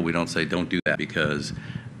be careful we don't say, don't do that because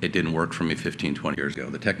it didn't work for me 15, 20 years ago.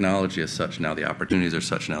 The technology is such now, the opportunities are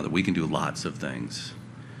such now that we can do lots of things.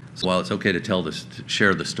 So while it's okay to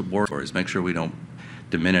share the stories, make sure we don't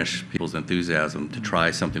diminish people's enthusiasm to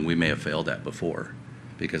try something we may have failed at before.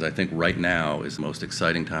 Because I think right now is the most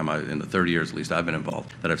exciting time, in the 30 years at least I've been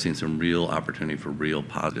involved, that I've seen some real opportunity for real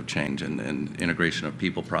positive change and integration of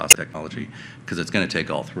people, process, technology, because it's going to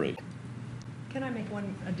take all three. Can I make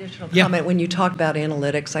one additional comment? When you talk about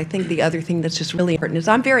analytics, I think the other thing that's just really important is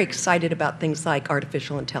I'm very excited about things like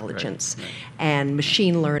artificial intelligence and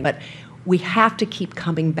machine learning, but we have to keep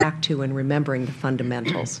coming back to and remembering the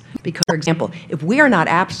fundamentals. Because, for example, if we are not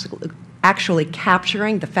actually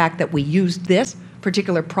capturing the fact that we used this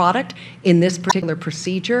particular product in this particular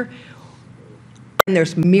procedure, and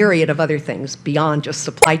there's myriad of other things beyond just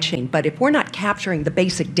supply chain, but if we're not capturing the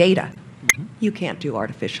basic data, you can't do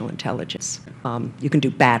artificial intelligence. You can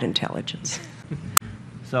do bad intelligence.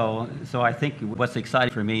 So I think what's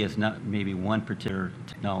exciting for me is not maybe one particular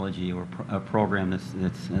technology or a program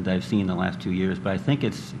that I've seen in the last 2 years, but I think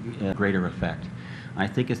it's a greater effect. I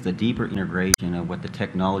think it's the deeper integration of what the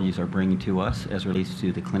technologies are bringing to us as it relates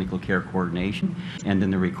to the clinical care coordination and then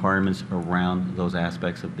the requirements around those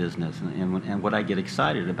aspects of business. And what I get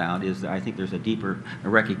excited about is that I think there's a deeper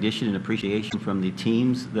recognition and appreciation from the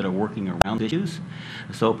teams that are working around issues.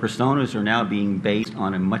 So personas are now being based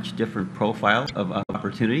on a much different profile of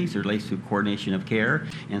opportunities as it relates to coordination of care,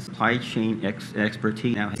 and supply chain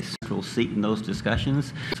expertise now has a central seat in those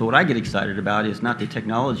discussions. So what I get excited about is not the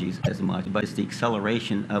technologies as much, but it's the acceleration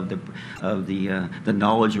of the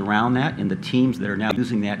knowledge around that and the teams that are now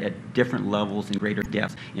using that at different levels in greater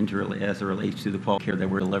depth as it relates to the quality care that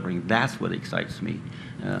we're delivering. That's what excites me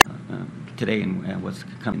today and what's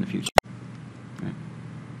coming in the future. Right.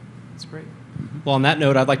 That's great. Well, on that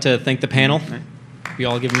note, I'd like to thank the panel. Right. We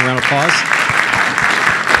all give them a round of applause.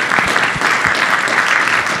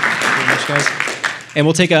 Thank you very much, guys. And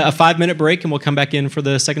we'll take a 5-minute break, and we'll come back in for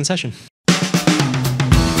the second session.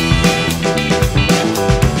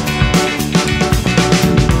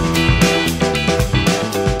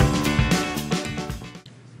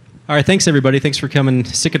 All right, thanks everybody. Thanks for coming,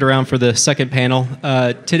 sticking around for the second panel.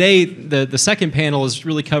 Today, the second panel is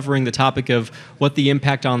really covering the topic of what the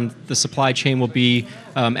impact on the supply chain will be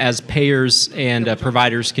as payers and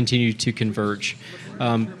providers continue to converge.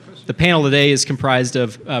 The panel today is comprised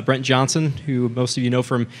of Brent Johnson, who most of you know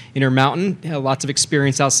from Intermountain, lots of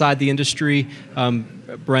experience outside the industry.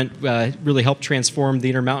 Brent really helped transform the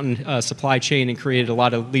Intermountain supply chain and created a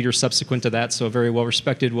lot of leaders subsequent to that, so a very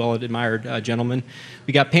well-respected, well-admired gentleman.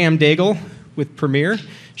 We got Pam Daigle with Premier.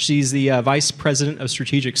 She's the Vice President of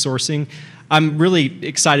Strategic Sourcing. I'm really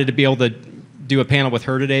excited to be able to do a panel with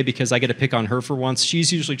her today because I get to pick on her for once.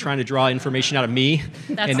 She's usually trying to draw information out of me,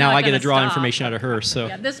 and now I get to draw information out of her. So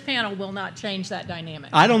yeah, this panel will not change that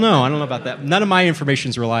dynamic. I don't know about that. None of my information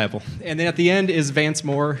is reliable. And then at the end is Vance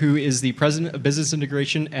Moore, who is the President of Business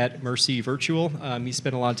Integration at Mercy Virtual. He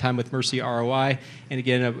spent a lot of time with Mercy ROI, and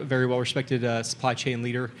again, a very well-respected supply chain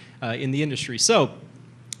leader in the industry. So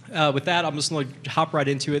with that, I'm just going to hop right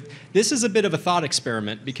into it. This is a bit of a thought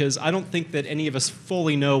experiment because I don't think that any of us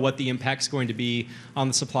fully know what the impact's going to be on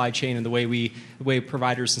the supply chain and the way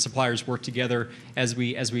providers and suppliers work together as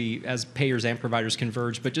payers and providers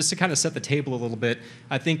converge. But just to kind of set the table a little bit,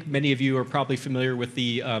 I think many of you are probably familiar with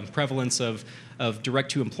the prevalence of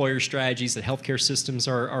direct-to-employer strategies that healthcare systems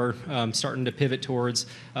are starting to pivot towards.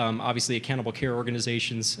 Obviously, accountable care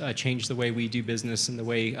organizations change the way we do business and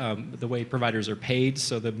the way providers are paid,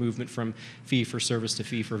 so the movement from fee-for-service to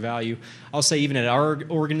fee-for-value. I'll say even at our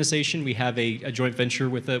organization, we have a joint venture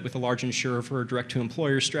with a large insurer for a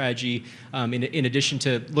direct-to-employer strategy, in addition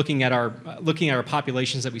to looking at our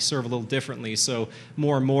populations that we serve a little differently. So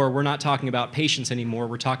more and more, we're not talking about patients anymore,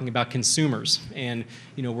 we're talking about consumers. And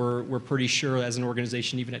we're pretty sure as an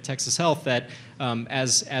organization, even at Texas Health, that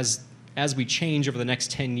as we change over the next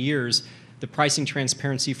 10 years, the pricing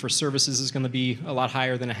transparency for services is going to be a lot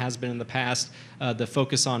higher than it has been in the past. The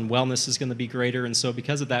focus on wellness is going to be greater, and so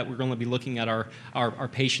because of that, we're going to be looking at our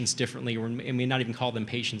patients differently, and we may not even call them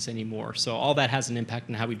patients anymore. So all that has an impact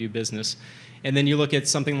on how we do business. And then you look at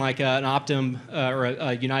something like an Optum or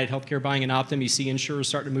a United Healthcare buying an Optum, you see insurers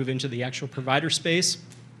start to move into the actual provider space.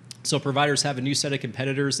 So providers have a new set of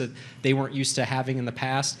competitors that they weren't used to having in the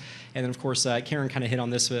past. And then, of course, Karen kind of hit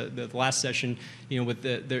on this the last session. With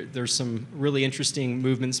there's some really interesting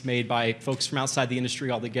movements made by folks from outside the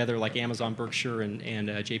industry altogether, like Amazon, Berkshire,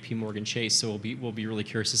 and J.P. Morgan Chase. So we'll be really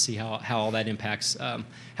curious to see how all that impacts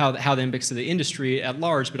how that impacts the industry at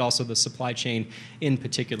large, but also the supply chain in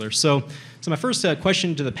particular. So my first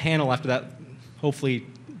question to the panel after that, hopefully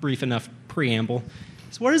brief enough preamble,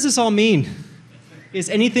 is what does this all mean? Is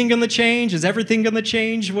anything going to change? Is everything going to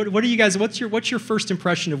change? What are you guys? What's your first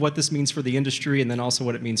impression of what this means for the industry, and then also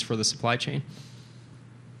what it means for the supply chain?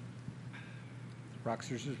 Rock,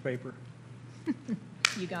 scissors, paper.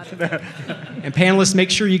 You got it. And panelists, make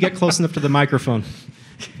sure you get close enough to the microphone.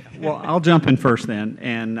 Well, I'll jump in first then,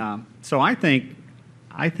 and so I think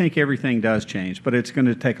everything does change, but it's going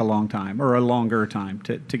to take a long time or a longer time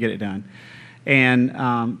to get it done. And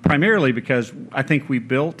primarily because I think we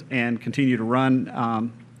built and continue to run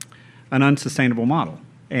an unsustainable model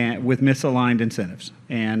and with misaligned incentives.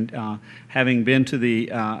 And having been to the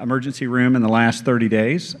emergency room in the last 30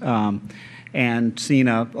 days and seen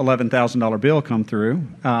a $11,000 bill come through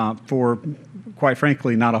for, quite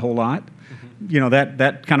frankly, not a whole lot,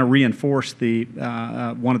 that kind of reinforced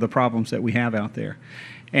one of the problems that we have out there.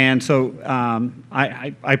 And so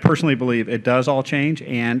I personally believe it does all change,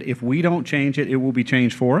 and if we don't change it, it will be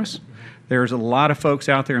changed for us. There's a lot of folks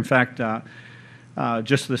out there. In fact,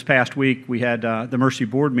 just this past week, we had the Mercy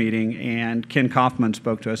board meeting, and Ken Kaufman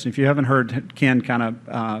spoke to us. If you haven't heard Ken kind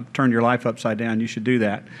of turn your life upside down, you should do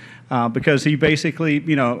that. Because he basically,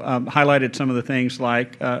 highlighted some of the things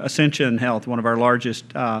like Ascension Health, one of our largest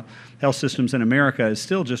health systems in America, is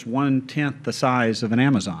still just 1/10 the size of an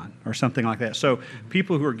Amazon or something like that. So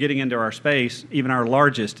people who are getting into our space, even our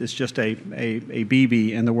largest, is just a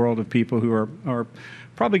BB in the world of people who are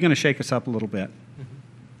probably going to shake us up a little bit.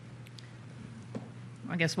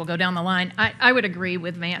 I guess we'll go down the line. I would agree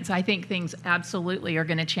with Vance. I think things absolutely are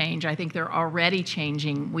going to change. I think they're already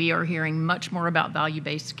changing. We are hearing much more about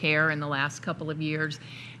value-based care in the last couple of years.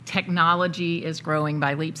 technology is growing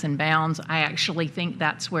by leaps and bounds. I actually think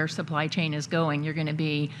that's where supply chain is going. You're going to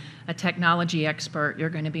be a technology expert, you're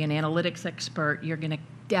going to be an analytics expert, you're going to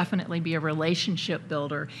definitely be a relationship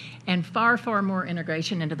builder, and far, far more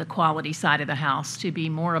integration into the quality side of the house to be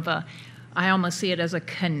more of a, I almost see it as a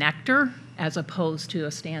connector as opposed to a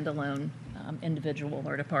standalone individual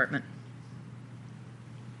or department.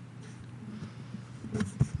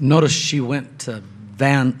 Notice she went to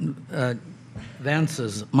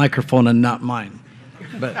Vance's microphone and not mine.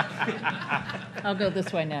 But I'll go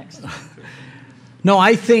this way next. no,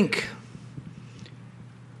 I think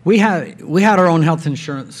we had our own health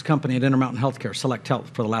insurance company at Intermountain Healthcare, Select Health,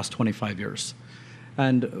 for the last 25 years.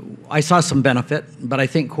 And I saw some benefit, but I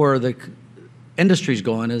think where the industry's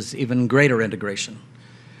going is even greater integration.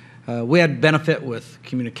 We had benefit with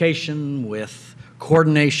communication, with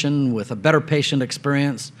coordination, with a better patient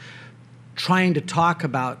experience, trying to talk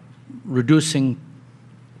about reducing,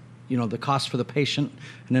 the cost for the patient.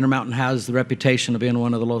 And Intermountain has the reputation of being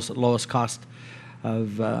one of the lowest cost of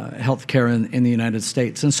healthcare in the United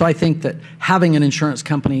States. And so I think that having an insurance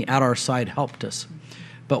company at our side helped us.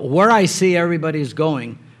 But where I see everybody's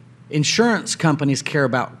going, insurance companies care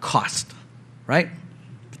about cost, right?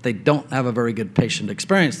 If they don't have a very good patient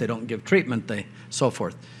experience, they don't give treatment, so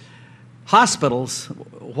forth. Hospitals,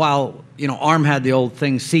 while ARM had the old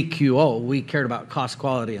thing CQO, we cared about cost,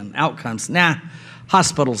 quality, and outcomes.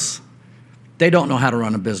 Hospitals, they don't know how to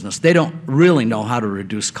run a business. They don't really know how to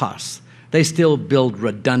reduce costs. They still build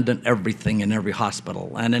redundant everything in every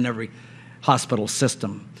hospital and in every hospital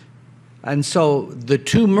system. And so the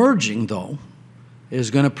two merging, though,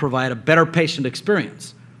 is going to provide a better patient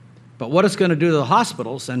experience. But what it's going to do to the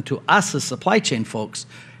hospitals and to us as supply chain folks,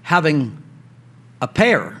 having a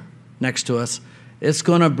payer next to us, it's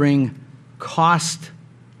going to bring cost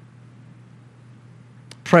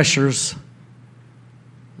pressures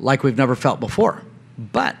like we've never felt before.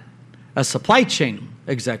 But as supply chain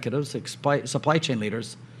executives, supply chain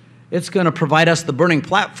leaders, it's going to provide us the burning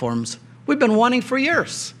platforms we've been wanting for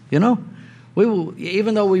years.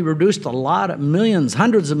 Even though we reduced a lot of millions,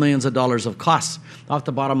 hundreds of millions of dollars of costs off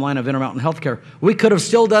the bottom line of Intermountain Healthcare, we could have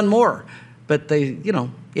still done more. But they,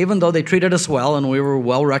 even though they treated us well and we were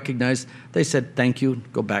well recognized, they said, thank you,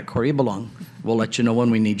 go back where you belong. We'll let you know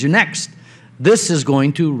when we need you next. This is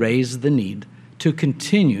going to raise the need to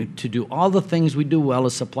continue to do all the things we do well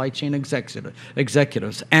as supply chain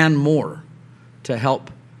executives and more to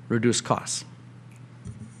help reduce costs.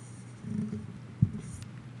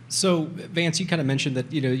 So, Vance, you kind of mentioned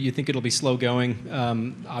that you think it'll be slow going.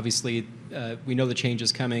 Obviously, we know the change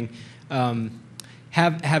is coming.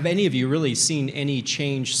 Have any of you really seen any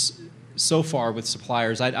change so far with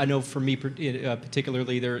suppliers? I know for me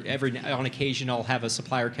particularly, on occasion I'll have a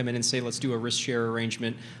supplier come in and say, let's do a risk share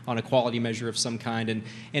arrangement on a quality measure of some kind.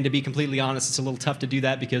 And to be completely honest, it's a little tough to do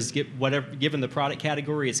that because given the product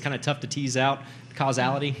category, it's kind of tough to tease out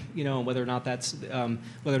causality, and whether or not that's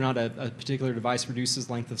whether or not a particular device reduces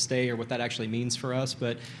length of stay or what that actually means for us.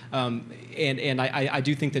 But I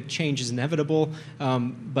do think that change is inevitable.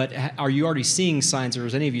 But are you already seeing signs, or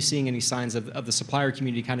is any of you seeing any signs of the supplier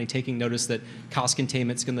community kind of taking notice that cost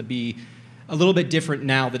containment is going to be a little bit different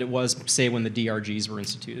now than it was, say, when the DRGs were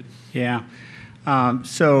instituted? Yeah.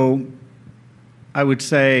 So I would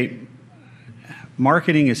say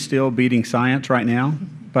marketing is still beating science right now,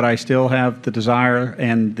 but I still have the desire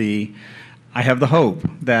and I have the hope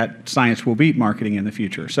that science will beat marketing in the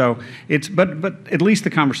future. So but at least the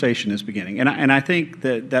conversation is beginning. And I think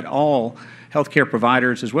that all healthcare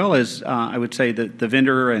providers, as well as I would say that the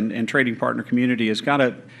vendor and trading partner community, has got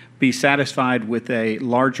to be satisfied with a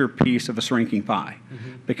larger piece of a shrinking pie.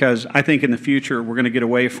 Mm-hmm. Because I think in the future we're going to get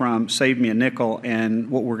away from save me a nickel, and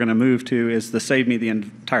what we're going to move to is the save me the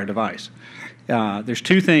entire device. There's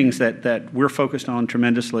two things that we're focused on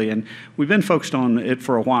tremendously, and we've been focused on it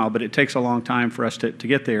for a while, but it takes a long time for us to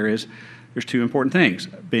get there. There's two important things: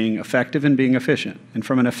 being effective and being efficient. And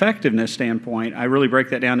from an effectiveness standpoint, I really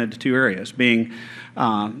break that down into two areas: being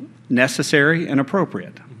necessary and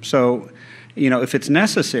appropriate. So, if it's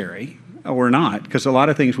necessary or not, because a lot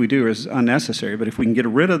of things we do is unnecessary, but if we can get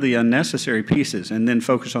rid of the unnecessary pieces and then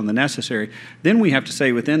focus on the necessary, then we have to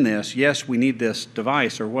say within this, yes, we need this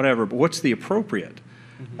device or whatever, but what's the appropriate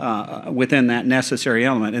within that necessary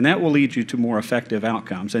element? And that will lead you to more effective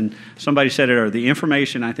outcomes. And somebody said it earlier, the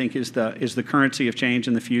information, I think, is the currency of change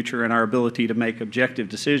in the future and our ability to make objective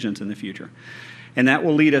decisions in the future. And that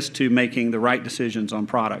will lead us to making the right decisions on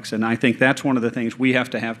products. And I think that's one of the things we have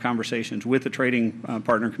to have conversations with the trading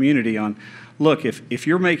partner community on. Look, if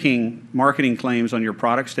you're making marketing claims on your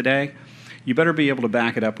products today, you better be able to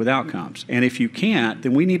back it up with outcomes. And if you can't,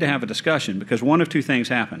 then we need to have a discussion, because one of two things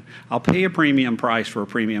happen. I'll pay a premium price for a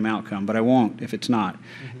premium outcome, but I won't if it's not.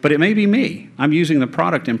 But it may be me. I'm using the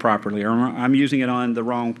product improperly, or I'm using it on the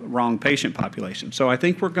wrong patient population. So I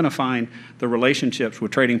think we're going to find the relationships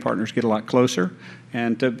with trading partners get a lot closer.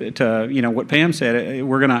 And to what Pam said,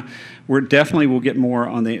 we're definitely will get more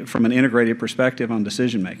from an integrated perspective on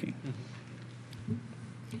decision making.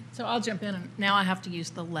 So I'll jump in, and now I have to use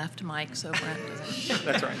the left mic, so Brent doesn't.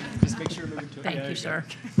 That's right. Just make sure to move to it. Thank you, sir.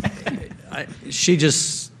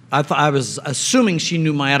 I was assuming she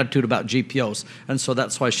knew my attitude about GPOs, and so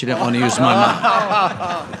that's why she didn't want to use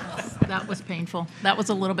my mic. That was painful. That was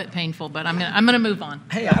a little bit painful, but I'm gonna move on.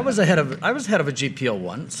 Hey, I was head of a GPO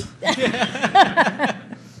once.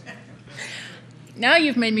 Now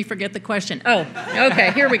you've made me forget the question. Oh,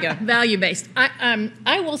 okay, here we go. Value-based.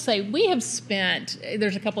 I will say we have spent,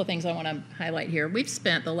 there's a couple of things I want to highlight here. We've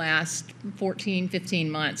spent the last 14,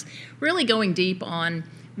 15 months really going deep on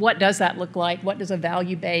what does that look like? What does a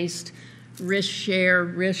value-based risk share,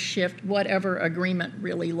 risk shift, whatever agreement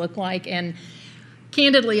really look like? And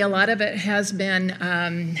candidly, a lot of it has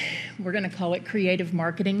been, we're going to call it creative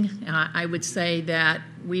marketing. I would say that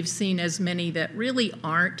we've seen as many that really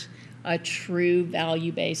aren't a true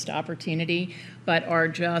value-based opportunity, but are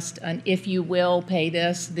just an if you will pay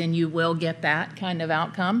this, then you will get that kind of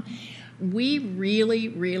outcome. We really,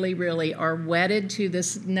 really, really are wedded to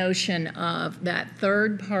this notion of that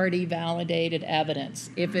third-party validated evidence.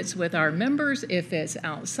 If it's with our members, if it's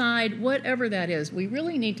outside, whatever that is, we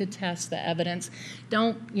really need to test the evidence.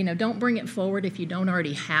 Don't bring it forward if you don't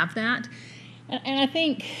already have that. And I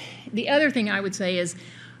think the other thing I would say is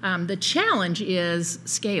the challenge is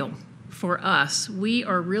scale. For us, we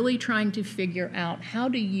are really trying to figure out how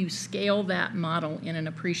do you scale that model in an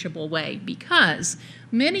appreciable way, because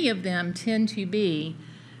many of them tend to be,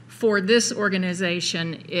 for this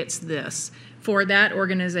organization, it's this. For that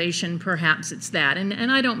organization, perhaps it's that.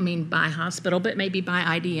 And I don't mean by hospital, but maybe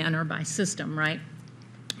by IDN or by system, right?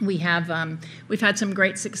 We've had some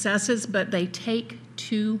great successes, but they take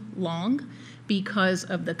too long because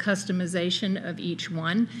of the customization of each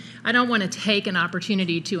one. I don't want to take an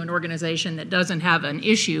opportunity to an organization that doesn't have an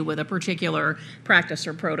issue with a particular practice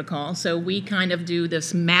or protocol. So we kind of do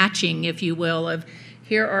this matching, if you will, of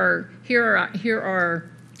here are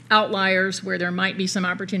outliers where there might be some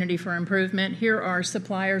opportunity for improvement. Here are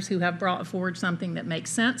suppliers who have brought forward something that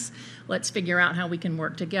makes sense. Let's figure out how we can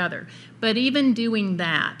work together. But even doing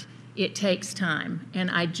that, it takes time, and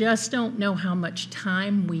I just don't know how much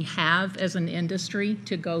time we have as an industry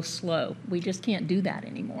to go slow. We just can't do that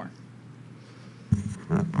anymore.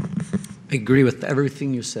 I agree with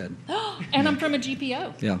everything you said. And I'm from a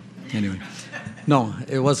GPO. Yeah, anyway. No,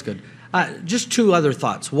 it was good. Just two other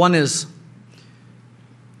thoughts. One is,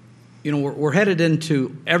 we're headed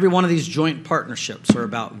into every one of these joint partnerships are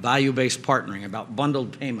about value-based partnering, about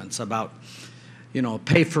bundled payments, about,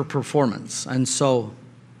 pay for performance. And so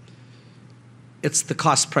it's the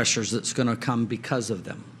cost pressures that's going to come because of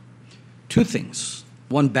them. Two things,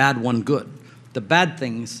 one bad, one good. The bad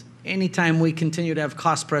things, anytime we continue to have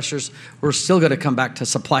cost pressures, we're still going to come back to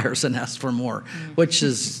suppliers and ask for more, which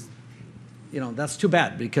is, that's too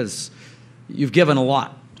bad because you've given a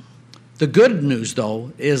lot. The good news,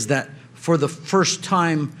 though, is that for the first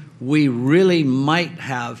time, we really might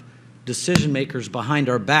have decision makers behind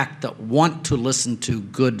our back that want to listen to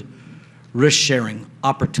good risk-sharing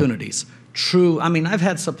opportunities. True. I mean, I've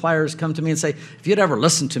had suppliers come to me and say, if you'd ever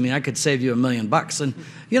listened to me, I could save you $1 million.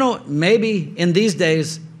 And, maybe in these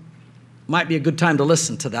days might be a good time to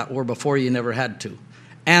listen to that, or before you never had to.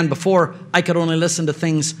 And before, I could only listen to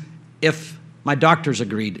things if my doctors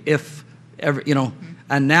agreed,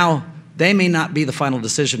 and now they may not be the final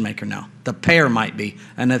decision maker now. The payer might be.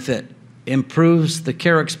 And if it improves the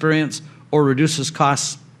care experience or reduces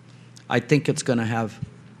costs, I think it's going to have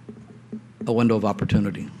a window of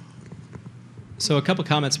opportunity. So a couple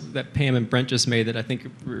comments that Pam and Brent just made that I think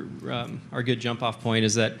are a good jump-off point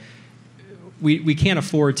is that we can't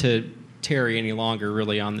afford to tarry any longer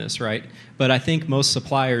really on this, right? But I think most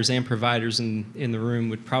suppliers and providers in the room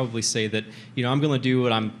would probably say that, I'm going to do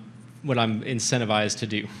what I'm incentivized to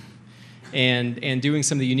do. And doing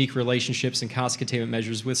some of the unique relationships and cost containment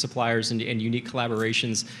measures with suppliers and unique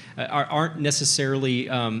collaborations aren't necessarily,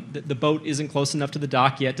 the boat isn't close enough to the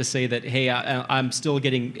dock yet to say that, hey, I'm still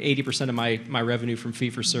getting 80% of my revenue from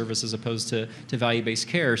fee-for-service as opposed to value-based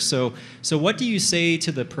care. So what do you say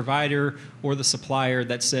to the provider or the supplier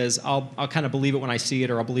that says, I'll kind of believe it when I see it,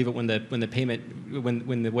 or I'll believe it when the payment,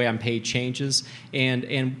 when the way I'm paid changes?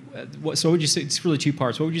 So what would you say? It's really two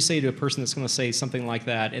parts. What would you say to a person that's going to say something like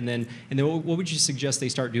that? And then then what would you suggest they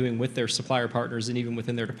start doing with their supplier partners and even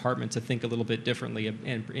within their department to think a little bit differently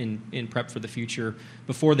and in prep for the future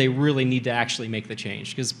before they really need to actually make the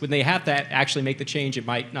change? Because when they have to actually make the change, it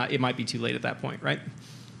might be too late at that point, right?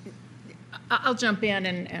 I'll jump in,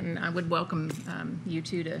 and I would welcome you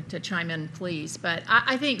two to chime in, please. But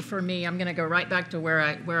I think for me, I'm going to go right back to where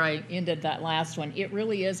I ended that last one. It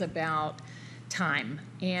really is about time.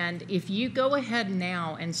 And if you go ahead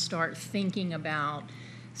now and start thinking about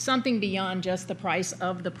something beyond just the price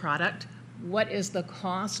of the product, what is the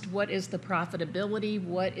cost? What is the profitability?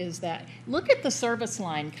 What is that? Look at the service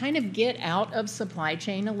line. Kind of get out of supply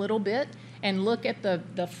chain a little bit and look at the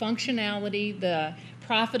functionality, the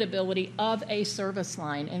profitability of a service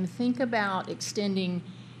line, and think about extending,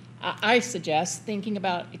 I suggest thinking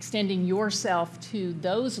about extending yourself to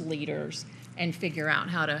those leaders and figure out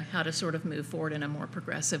how to sort of move forward in a more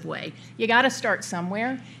progressive way. You got to start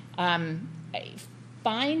somewhere.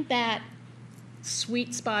 Find that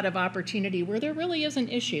sweet spot of opportunity where there really is an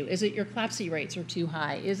issue. Is it your CLABSI rates are too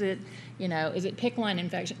high? Is it PICC line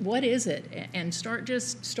infection? What is it? And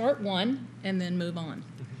start one and then move on.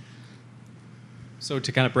 So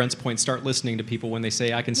to kind of Brent's point, start listening to people when they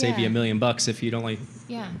say, I can save you $1 million if you'd only...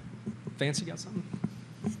 Yeah. Vance, you got something?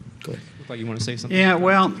 Go ahead. Look like you want to say something. Yeah,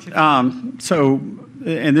 well,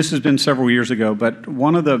 and this has been several years ago, but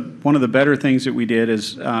one of the better things that we did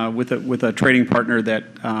is with a trading partner that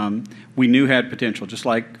we knew had potential, just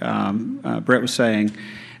like Brett was saying,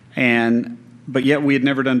 but yet we had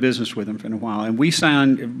never done business with them for a while, and we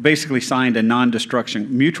basically signed a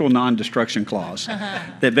mutual non-destruction clause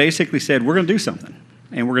that basically said we're going to do something.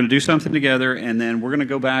 And we're going to do something together, and then we're going to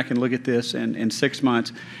go back and look at this in 6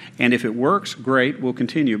 months. And if it works, great, we'll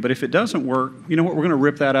continue. But if it doesn't work, you know what, we're going to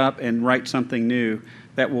rip that up and write something new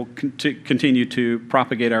that will continue to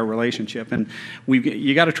propagate our relationship. And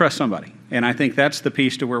you got to trust somebody. And I think that's the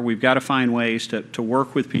piece to where we've got to find ways to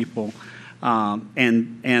work with people.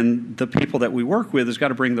 And the people that we work with has got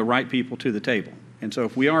to bring the right people to the table. And so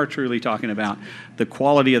if we are truly talking about the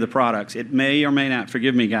quality of the products, it may or may not,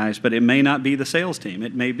 forgive me guys, but it may not be the sales team.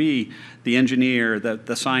 It may be the engineer,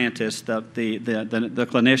 the scientist, the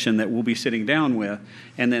clinician that we'll be sitting down with,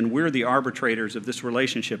 and then we're the arbitrators of this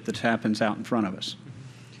relationship that happens out in front of us.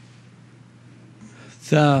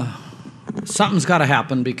 Something's got to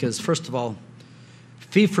happen because, first of all,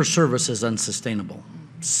 fee-for-service is unsustainable.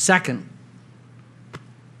 Second,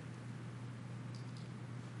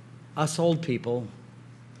 us old people,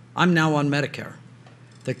 I'm now on Medicare.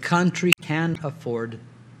 The country can't afford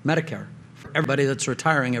Medicare for everybody that's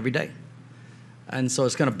retiring every day. And so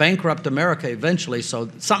it's going to bankrupt America eventually, so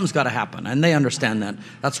something's got to happen, and they understand that.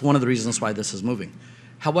 That's one of the reasons why this is moving.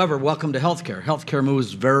 However, welcome to healthcare. Healthcare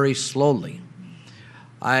moves very slowly.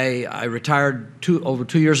 I retired over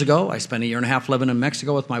 2 years ago. I spent 1.5 years living in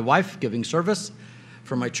Mexico with my wife, giving service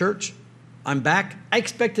for my church. I'm back. I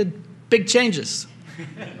expected big changes.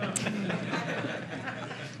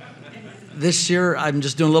 This year, I'm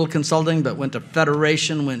just doing a little consulting, but went to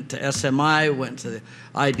Federation, went to SMI, went to the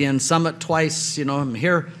IDN Summit twice. I'm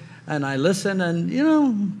here, and I listen,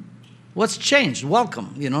 and, what's changed?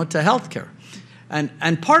 Welcome, to healthcare.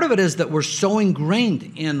 And part of it is that we're so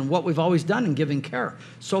ingrained in what we've always done in giving care,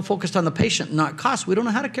 so focused on the patient, not cost. We don't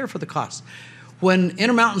know how to care for the cost. When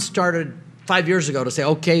Intermountain started 5 years ago to say,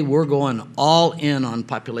 okay, we're going all in on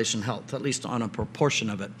population health, at least on a proportion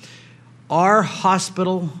of it. Our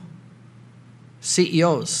hospital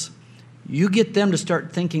CEOs, you get them to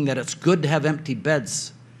start thinking that it's good to have empty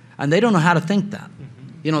beds, and they don't know how to think that.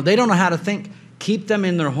 They don't know how to think, keep them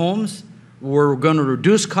in their homes. We're going to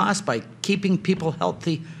reduce costs by keeping people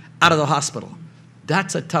healthy out of the hospital.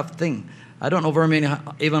 That's a tough thing. I don't know very many,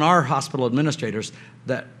 even our hospital administrators,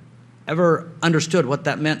 that ever understood what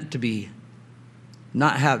that meant to be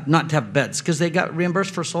not to have beds, because they got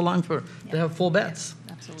reimbursed for so long to have full beds.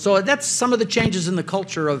 Yeah, so that's some of the changes in the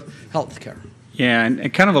culture of healthcare. Yeah,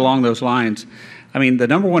 and kind of along those lines, I mean, the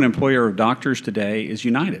number one employer of doctors today is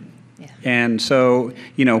United. Yeah. And so,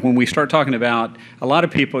 when we start talking about a lot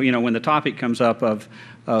of people, when the topic comes up of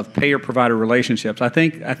payer-provider relationships, I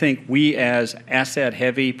think we as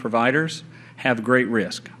asset-heavy providers have great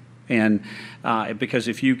risk. And because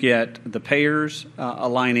if you get the payers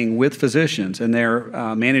aligning with physicians and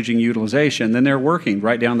they're managing utilization, then they're working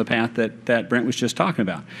right down the path that Brent was just talking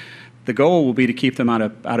about. The goal will be to keep them out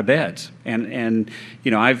of beds. And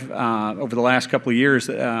I've over the last couple of years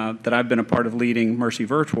that I've been a part of leading Mercy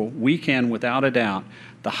Virtual, we can, without a doubt,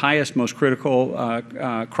 the highest, most critical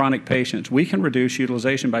chronic patients, we can reduce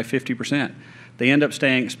utilization by 50%. They end up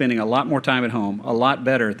spending a lot more time at home, a lot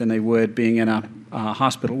better than they would being in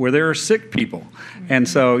hospital where there are sick people. And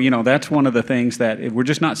so, that's one of the things that we're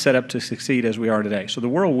just not set up to succeed as we are today. So the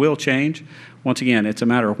world will change. Once again, it's a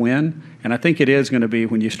matter of when. And I think it is going to be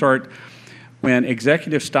when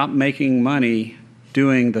executives stop making money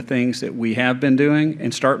doing the things that we have been doing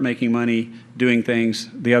and start making money doing things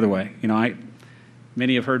the other way.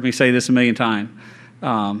 Many have heard me say this a million times.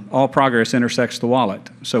 All progress intersects the wallet.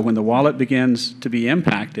 So when the wallet begins to be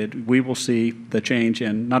impacted, we will see the change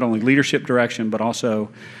in not only leadership direction, but also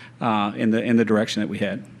in the direction that we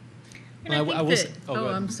head. And Well, I think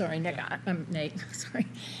I'm sorry, Nick. I'm Nate. Sorry.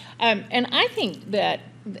 And I think that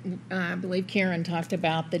I believe Karen talked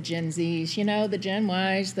about the Gen Zs. The Gen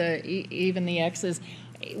Ys, even the Xs.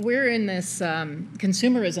 We're in this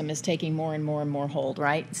consumerism is taking more and more and more hold,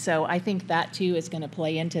 right? So I think that too is going to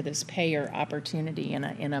play into this payer opportunity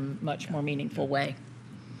in a much more meaningful way.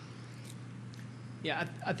 Yeah,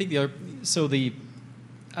 I think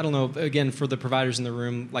I don't know, again, for the providers in the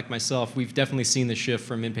room like myself, we've definitely seen the shift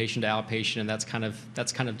from inpatient to outpatient, and that's kind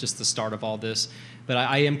of just the start of all this. But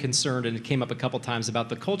I am concerned, and it came up a couple times, about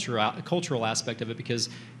the cultural aspect of it, because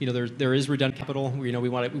there is redundant capital. We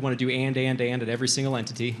want to do and at every single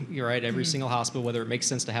entity, right? Every single hospital, whether it makes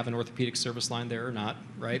sense to have an orthopedic service line there or not,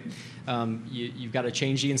 right? You've got to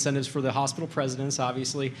change the incentives for the hospital presidents,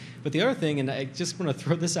 obviously. But the other thing, and I just want to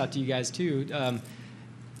throw this out to you guys too.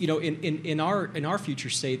 In our future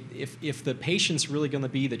state, if the patient's really going to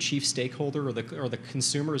be the chief stakeholder, or the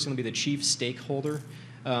consumer is going to be the chief stakeholder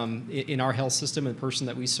in our health system and the person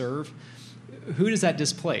that we serve, who does that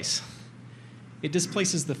displace? It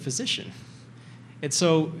displaces the physician. And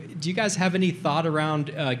so, do you guys have any thought around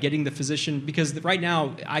getting the physician? Because right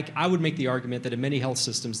now, I would make the argument that in many health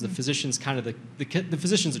systems, the physician's kind of the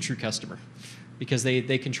physician's a true customer, because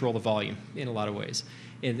they control the volume in a lot of ways.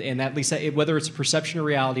 And at least, whether it's a perception or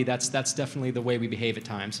reality, that's definitely the way we behave at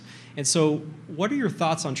times. And so, what are your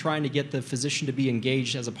thoughts on trying to get the physician to be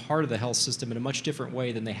engaged as a part of the health system in a much different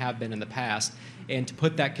way than they have been in the past, and to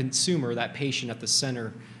put that consumer, that patient, at the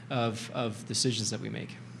center of decisions that we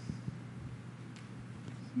make?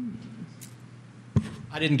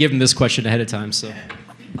 I didn't give him this question ahead of time, so.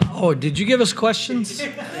 Oh, did you give us questions?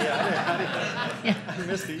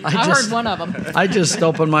 I heard one of them. I just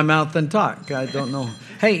open my mouth and talk. I don't know.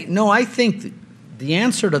 Hey, no, I think the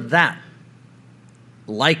answer to that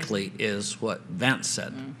likely is what Vance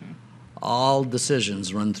said. Mm-hmm. All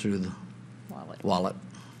decisions run through the wallet.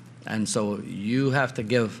 And so you have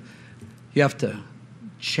to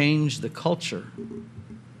change the culture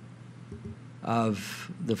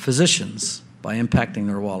of the physicians by impacting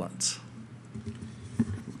their wallets.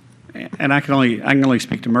 And I can only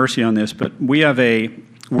speak to Mercy on this, but we have a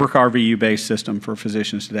work RVU-based system for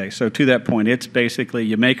physicians today. So to that point, it's basically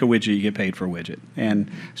you make a widget, you get paid for a widget. And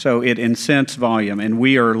so it incents volume. And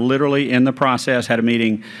we are literally in the process, had a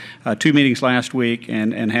meeting, 2 meetings last week,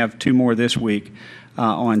 and have 2 more this week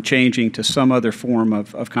on changing to some other form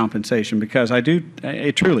of compensation, because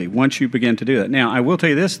truly, once you begin to do that. Now, I will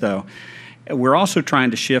tell you this, though. We're also trying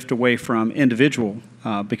to shift away from individual,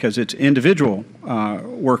 because it's individual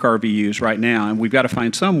work RVUs right now, and we've got to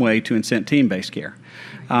find some way to incent team-based care.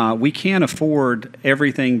 We can't afford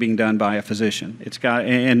everything being done by a physician.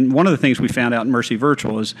 And one of the things we found out in Mercy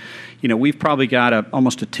Virtual is, we've probably got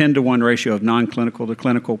almost a 10-to-1 ratio of non-clinical to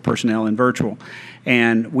clinical personnel in virtual.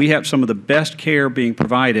 And we have some of the best care being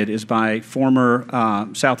provided is by former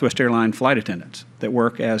Southwest Airlines flight attendants that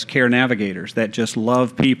work as care navigators, that just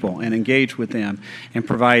love people and engage with them and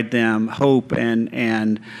provide them hope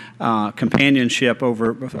and companionship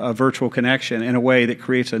over a virtual connection in a way that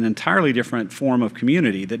creates an entirely different form of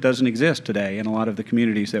community that doesn't exist today in a lot of the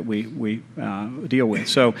communities that we deal with.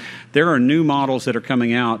 So there are new models that are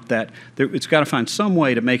coming out that it's got to find some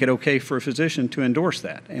way to make it okay for a physician to endorse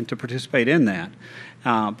that and to participate in that.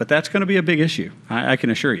 But that's going to be a big issue, I can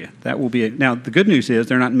assure you. That will be now, the good news is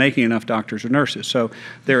they're not making enough doctors or nurses. So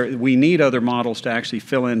we need other models to actually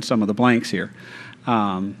fill in some of the blanks here.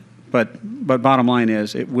 But bottom line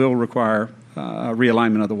is it will require a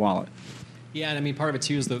realignment of the wallet. Yeah, and I mean, part of it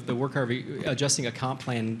too is the work RV, adjusting a comp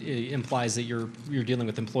plan implies that you're dealing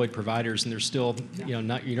with employed providers, and there's still, you're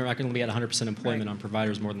not going to be at 100% employment on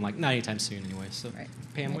providers more than not anytime soon anyway. So,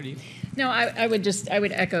 Pam, what do you? No, I would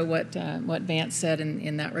echo what Vance said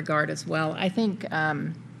in that regard as well. I think,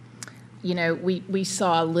 we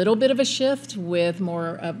saw a little bit of a shift with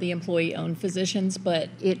more of the employee-owned physicians, but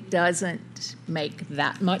it doesn't make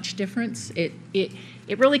that much difference.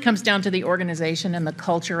 It really comes down to the organization and the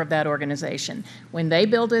culture of that organization. When they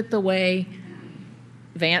build it the way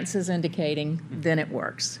Vance is indicating, then it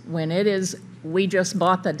works. When it is, we just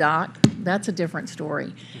bought the dock, that's a different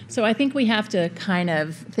story. So I think we have to kind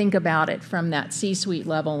of think about it from that C-suite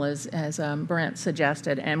level, as Brent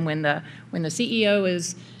suggested. And when the CEO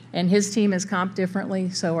is and his team is comped differently,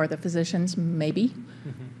 so are the physicians, maybe.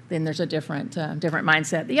 Then there's a different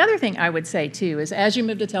mindset. The other thing I would say too is, as you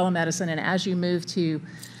move to telemedicine and as you move to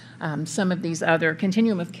some of these other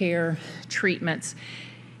continuum of care treatments,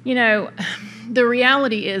 you know, the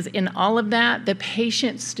reality is in all of that, the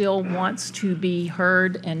patient still wants to be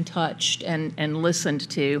heard and touched and listened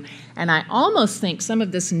to. And I almost think some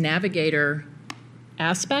of this navigator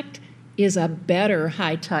aspect is a better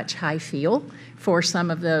high touch, high feel for some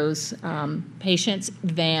of those patients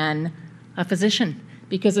than a physician.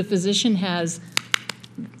 Because a physician has,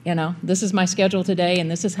 you know, this is my schedule today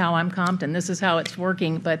and this is how I'm comped and this is how it's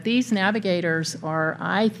working. But these navigators are,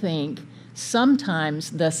 I think,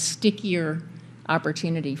 sometimes the stickier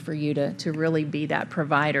opportunity for you to really be that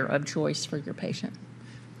provider of choice for your patient.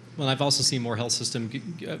 Well, I've also seen more health systems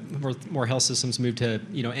move to,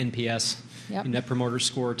 you know, NPS, Yep. Net Promoter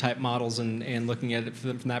Score type models, and looking at it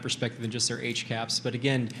from that perspective than just their HCAHPS. But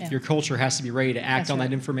again, Yeah. your culture has to be ready to act That's on right.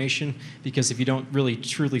 that information, because if you don't really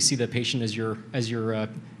truly see the patient as your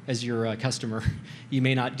customer, you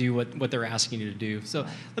may not do what they're asking you to do. So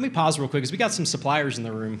let me pause real quick, because we got some suppliers in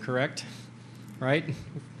the room, correct? Right?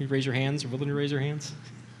 You raise your hands, or willing to raise your hands?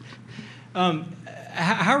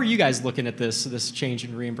 How are you guys looking at this change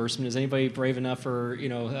in reimbursement? Is anybody brave enough, or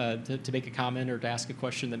to make a comment or to ask a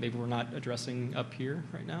question that maybe we're not addressing up here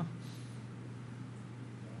right now?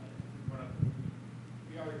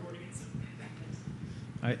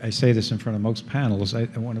 I say this in front of most panels.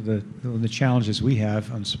 One of the challenges we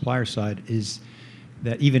have on the supplier side is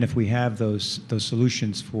that even if we have those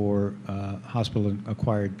solutions for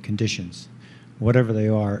hospital-acquired conditions, whatever they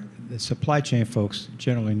are, the supply chain folks,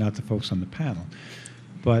 generally not the folks on the panel,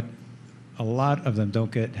 but a lot of them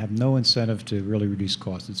have no incentive to really reduce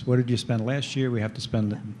costs. It's what did you spend last year? We have to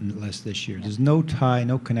spend less this year. There's no tie,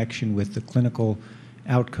 no connection with the clinical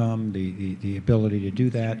outcome, the ability to do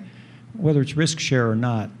that, whether it's risk share or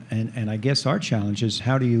not. And I guess our challenge is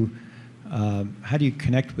how do you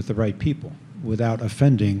connect with the right people without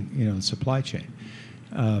offending, the supply chain?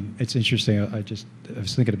 It's interesting. I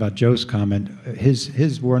was thinking about Joe's comment.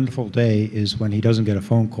 His wonderful day is when he doesn't get a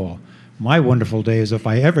phone call. My wonderful day is if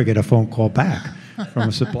I ever get a phone call back from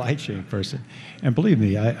a supply chain person. And believe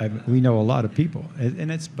me, we know a lot of people,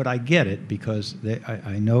 but I get it, because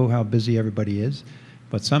I know how busy everybody is,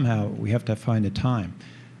 but somehow we have to find the time.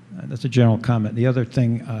 That's a general comment. The other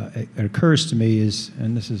thing that occurs to me is,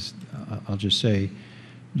 and this is, I'll just say,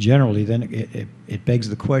 generally, then it begs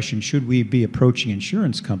the question, should we be approaching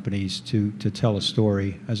insurance companies to tell a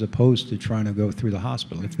story as opposed to trying to go through the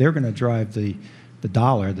hospital? If they're going to drive the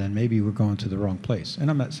dollar, then maybe we're going to the wrong place.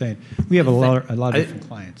 And I'm not saying, we have a lot of different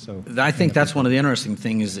clients. So I think that's one of the interesting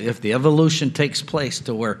things, is if the evolution takes place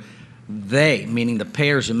to where they, meaning the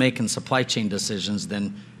payers, are making supply chain decisions,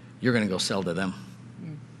 then you're going to go sell to them.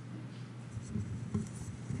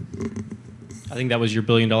 I think that was your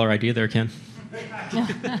billion-dollar idea there, Ken.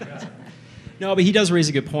 No, but he does raise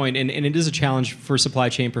a good point, and it is a challenge for supply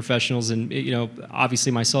chain professionals, and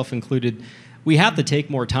obviously myself included. We have to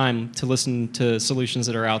take more time to listen to solutions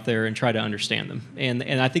that are out there and try to understand them. And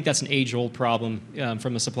I think that's an age-old problem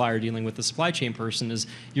from a supplier dealing with the supply chain person, is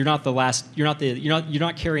you're not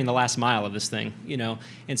carrying the last mile of this thing,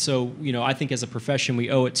 And so, I think as a profession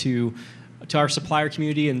we owe it to our supplier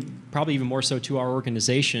community, and probably even more so to our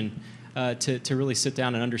organization, to really sit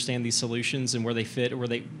down and understand these solutions and where they fit, or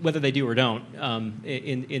whether they do or don't,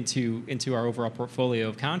 into our overall portfolio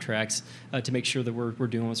of contracts, to make sure that we're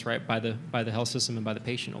doing what's right by the health system and by the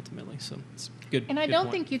patient ultimately. So it's good. And I good don't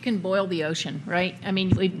point. think you can boil the ocean, right? I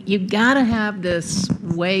mean, you've got to have this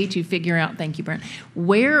way to figure out. Thank you, Brent.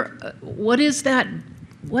 What is that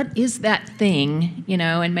thing,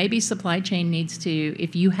 and maybe supply chain needs to,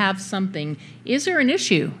 if you have something, is there an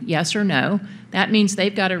issue, yes or no? That means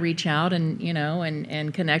they've got to reach out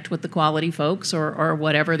and connect with the quality folks, or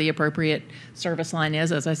whatever the appropriate service line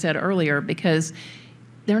is, as I said earlier, because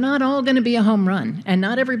they're not all going to be a home run, and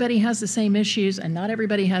not everybody has the same issues, and not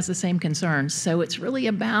everybody has the same concerns. So it's really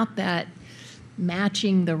about that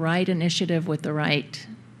matching the right initiative with the right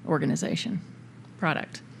organization,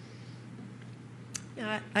 product.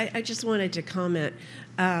 I just wanted to comment.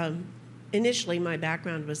 Initially, my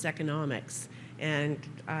background was economics, and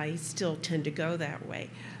I still tend to go that way.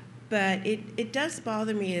 But it does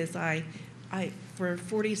bother me, as I for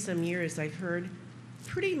 40-some years, I've heard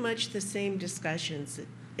pretty much the same discussions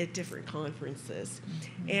at different conferences.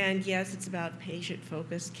 Mm-hmm. And yes, it's about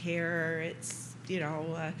patient-focused care, it's,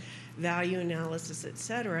 value analysis, et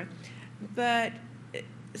cetera. But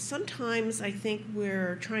sometimes I think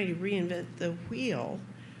we're trying to reinvent the wheel,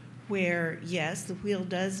 where, yes, the wheel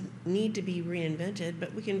does need to be reinvented,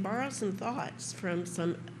 but we can borrow some thoughts from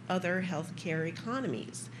some other healthcare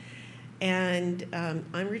economies. And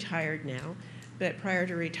I'm retired now, but prior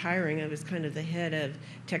to retiring, I was kind of the head of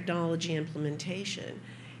technology implementation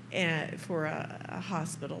for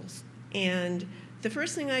hospitals. And the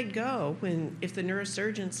first thing I'd go if the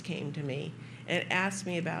neurosurgeons came to me and asked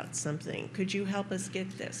me about something, could you help us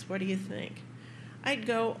get this? What do you think? I'd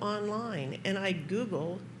go online and I'd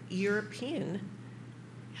Google European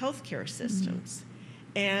healthcare systems.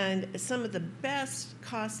 And some of the best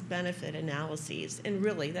cost-benefit analyses, and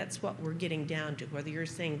really that's what we're getting down to, whether you're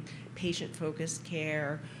saying patient-focused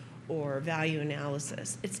care or value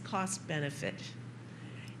analysis, it's cost-benefit.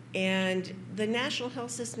 And the National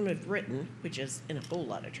Health System of Britain, which is in a whole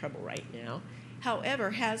lot of trouble right now,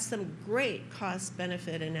 however, has some great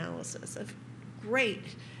cost-benefit analysis of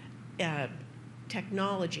great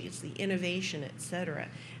technologies, the innovation, et cetera.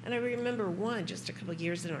 And I remember one just a couple of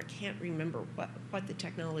years ago, I can't remember what the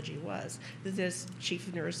technology was, that this chief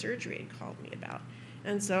of neurosurgery had called me about.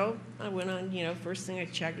 And so I went on, first thing I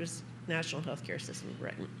checked was National Healthcare System of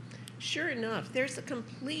Britain. Sure enough, there's a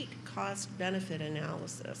complete cost-benefit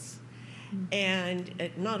analysis. And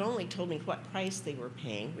it not only told me what price they were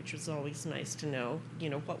paying, which was always nice to know,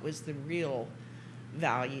 what was the real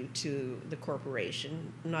value to the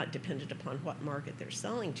corporation, not dependent upon what market they're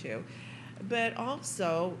selling to. But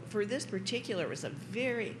also, for this particular, it was a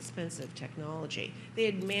very expensive technology. They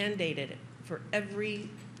had mandated it for every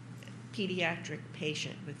pediatric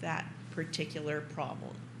patient with that particular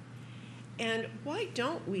problem. And why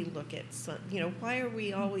don't we look at some, why are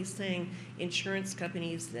we always saying insurance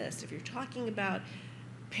companies this? If you're talking about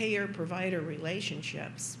payer-provider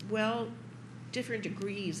relationships, well, different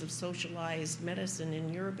degrees of socialized medicine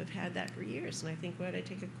in Europe have had that for years, and I think we ought to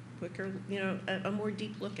take a quicker, a more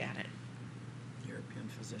deep look at it. European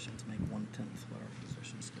physicians make 1/10 what our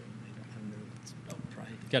physicians do. They don't have no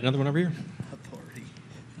pride. Got another one over here? Authority.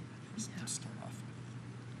 Just to start off.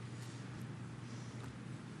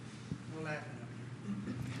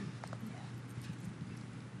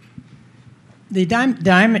 The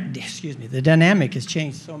dynamic has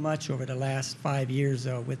changed so much over the last 5 years,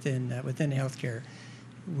 though, within healthcare.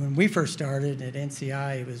 When we first started at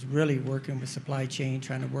NCI, it was really working with supply chain,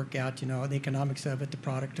 trying to work out, the economics of it, the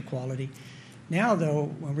product, the quality. Now, though,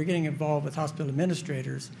 when we're getting involved with hospital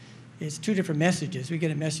administrators, it's two different messages. We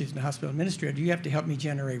get a message from the hospital administrator: you have to help me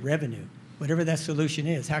generate revenue. Whatever that solution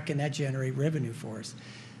is, how can that generate revenue for us?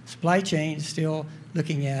 Supply chain is still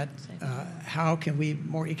looking at how can we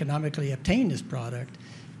more economically obtain this product,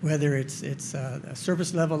 whether it's a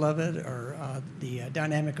service level of it or the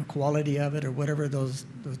dynamic of quality of it or whatever those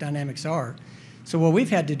dynamics are. So what we've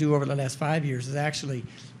had to do over the last 5 years is actually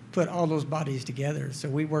put all those bodies together. So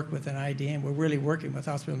we work with an IDN. We're really working with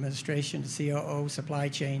hospital administration, the COO, supply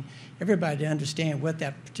chain, everybody to understand what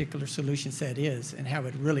that particular solution set is and how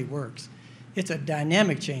it really works. It's a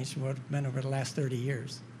dynamic change from what's been over the last 30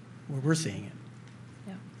 years, where we're seeing it.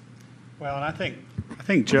 Yeah. Well, and I think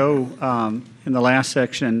Joe, in the last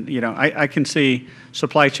section, I can see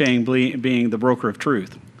supply chain being the broker of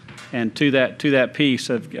truth, and to that piece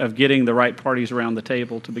of getting the right parties around the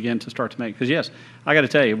table to begin to start to make. Because yes, I got to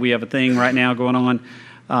tell you, we have a thing right now going on,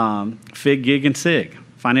 FIG, GIG, and SIG,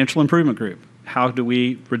 Financial Improvement Group. How do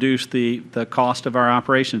we reduce the cost of our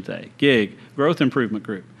operation today? GIG, Growth Improvement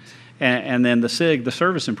Group. And then the SIG, the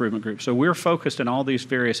Service Improvement Group. So we're focused in all these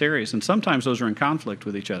various areas, and sometimes those are in conflict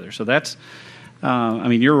with each other. So that's,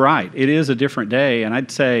 you're right. It is a different day, and I'd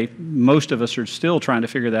say most of us are still trying to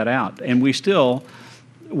figure that out. And we've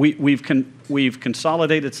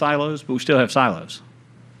consolidated silos, but we still have silos.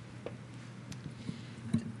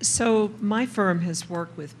 So my firm has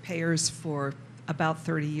worked with payers for about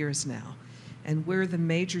 30 years now, and we're the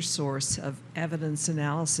major source of evidence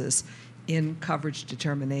analysis in coverage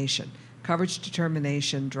determination. Coverage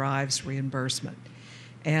determination drives reimbursement.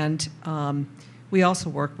 And we also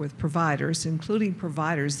work with providers, including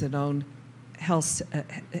providers that own health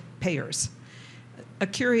payers. A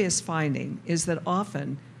curious finding is that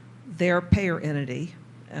often their payer entity,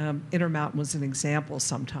 Intermountain was an example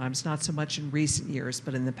sometimes, not so much in recent years,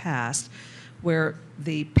 but in the past, where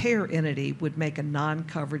the payer entity would make a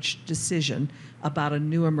non-coverage decision about a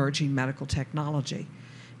new emerging medical technology.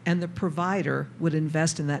 And the provider would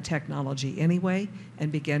invest in that technology anyway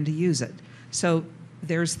and begin to use it. So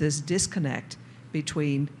there's this disconnect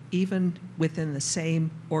between, even within the same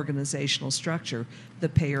organizational structure, the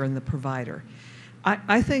payer and the provider.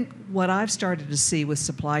 I think what I've started to see with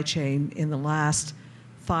supply chain in the last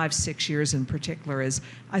 5, 6 years in particular is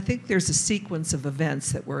I think there's a sequence of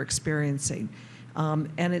events that we're experiencing,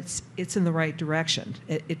 and it's in the right direction.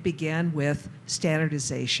 It began with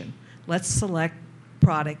standardization. Let's select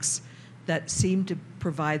products that seem to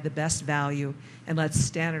provide the best value, and let's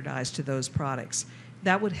standardize to those products.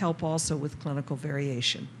 That would help also with clinical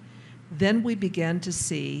variation. Then we began to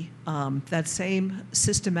see that same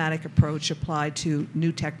systematic approach applied to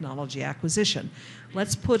new technology acquisition.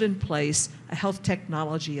 Let's put in place a health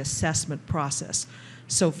technology assessment process.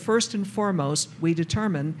 So first and foremost, we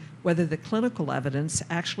determine whether the clinical evidence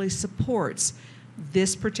actually supports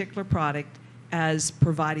this particular product as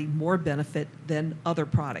providing more benefit than other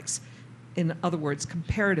products. In other words,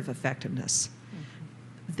 comparative effectiveness.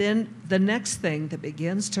 Then the next thing that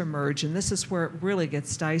begins to emerge, and this is where it really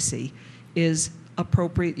gets dicey, is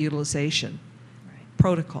appropriate utilization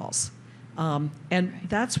protocols. And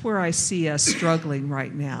that's where I see us struggling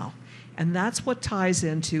right now. And that's what ties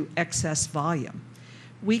into excess volume.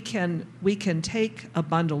 We can take a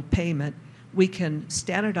bundled payment, we can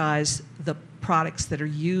standardize the products that are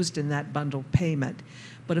used in that bundled payment,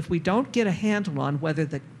 but if we don't get a handle on whether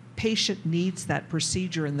the patient needs that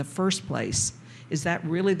procedure in the first place, is that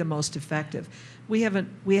really the most effective? We haven't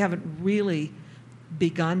really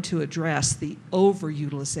begun to address the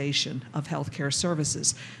overutilization of healthcare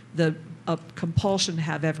services, the compulsion to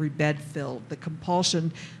have every bed filled, the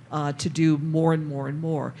compulsion to do more and more and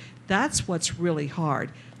more. That's what's really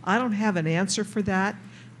hard. I don't have an answer for that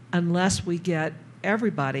unless we get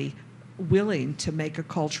everybody willing to make a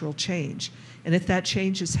cultural change. And if that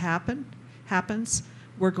change happens,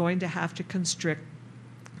 we're going to have to constrict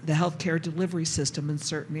the healthcare delivery system in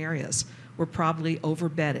certain areas. We're probably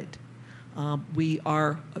overbedded. We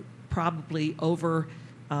are probably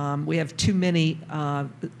we have too many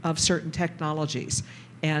of certain technologies.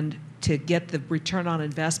 And to get the return on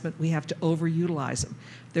investment, we have to overutilize them.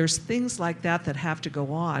 There's things like that that have to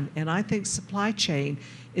go on. And I think supply chain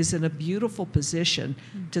is in a beautiful position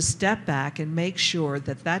to step back and make sure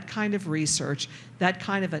that that kind of research, that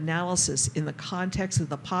kind of analysis in the context of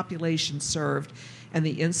the population served and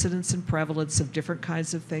the incidence and prevalence of different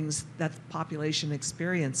kinds of things that the population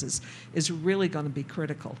experiences is really going to be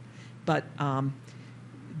critical. But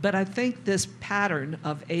I think this pattern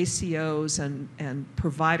of ACOs and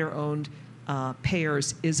provider-owned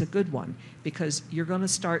payers is a good one, because you're going to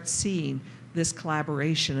start seeing this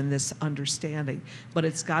collaboration and this understanding. But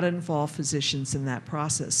it's got to involve physicians in that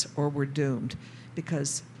process, or we're doomed,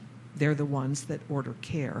 because they're the ones that order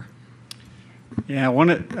care. Yeah,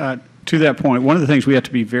 to that point, one of the things we have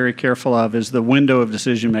to be very careful of is the window of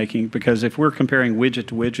decision making, because if we're comparing widget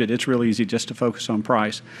to widget, it's really easy just to focus on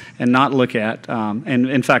price and not look at, and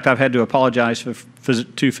in fact, I've had to apologize to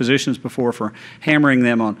physicians before for hammering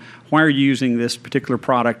them on, why are you using this particular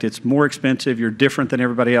product? It's more expensive, you're different than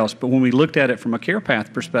everybody else. But when we looked at it from a care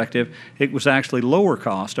path perspective, it was actually lower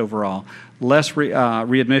cost overall, less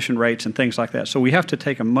readmission rates and things like that. So we have to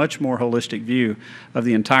take a much more holistic view of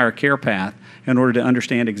the entire care path in order to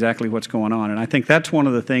understand exactly what's going on. And I think that's one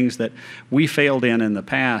of the things that we failed in the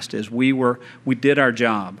past, is we did our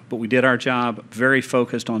job, but we did our job very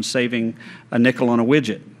focused on saving a nickel on a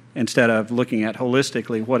widget, instead of looking at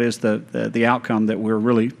holistically what is the outcome that we're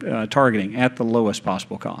really targeting at the lowest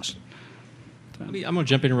possible cost. So. I'm going to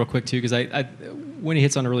jump in real quick too, because Winnie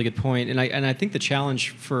hits on a really good point, and I think the challenge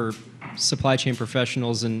for supply chain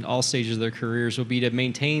professionals in all stages of their careers will be to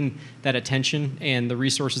maintain that attention and the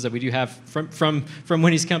resources that we do have from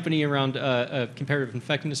Winnie's company around comparative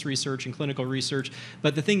effectiveness research and clinical research.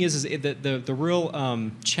 But the thing is that the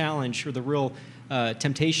real challenge, or the real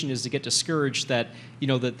temptation, is to get discouraged that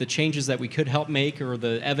the changes that we could help make, or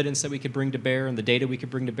the evidence that we could bring to bear and the data we could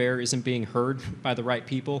bring to bear, isn't being heard by the right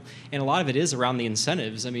people. And a lot of it is around the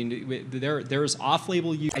incentives. I mean, there's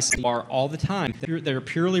off-label use all the time that are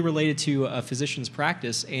purely related to a physician's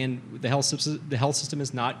practice, and the health system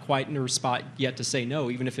is not quite in a spot yet to say no,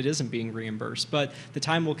 even if it isn't being reimbursed. But the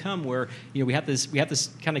time will come where we have this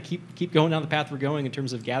kind of keep going down the path we're going in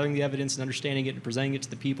terms of gathering the evidence and understanding it and presenting it to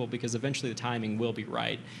the people, because eventually the timing will be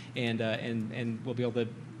right, and we'll be able to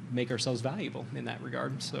make ourselves valuable in that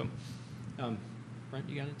regard. So, Brent,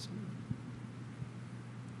 you got it?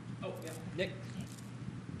 Oh, yeah, Nick.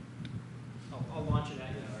 I'll launch it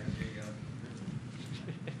at you. All right, there you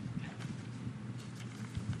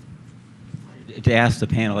go. to ask the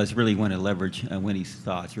panel, I just really want to leverage Winnie's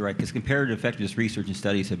thoughts. You're right, because comparative effectiveness research and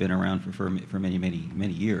studies have been around for many,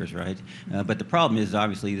 many years, right? But the problem is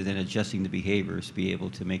obviously then adjusting the behaviors to be able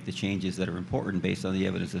to make the changes that are important based on the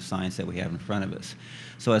evidence of science that we have in front of us.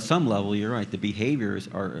 So at some level, you're right, the behaviors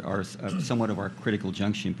are somewhat of our critical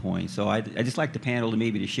junction point. So I'd just like the panel to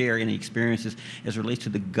maybe to share any experiences as it relates to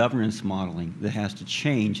the governance modeling that has to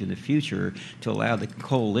change in the future to allow the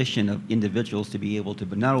coalition of individuals to be able to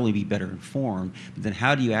not only be better informed, but then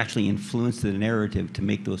how do you actually influence the narrative to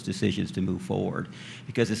make those decisions to move forward?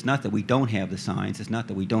 Because it's not that we don't have the science, it's not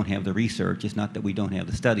that we don't have the research, it's not that we don't have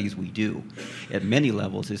the studies, we do. At many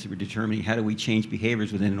levels, it's determining how do we change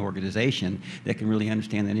behaviors within an organization that can really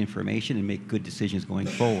understand that information and make good decisions going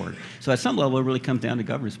forward. So at some level, it really comes down to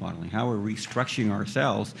governance modeling. How are we restructuring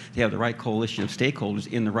ourselves to have the right coalition of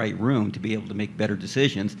stakeholders in the right room to be able to make better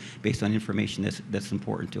decisions based on information that's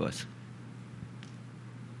important to us?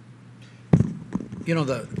 You know,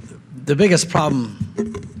 the biggest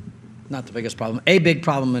problem, not the biggest problem, a big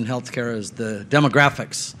problem in healthcare is the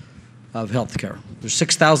demographics of healthcare. There's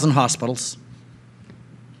 6,000 hospitals.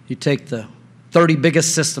 You take the 30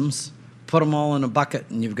 biggest systems, put them all in a bucket,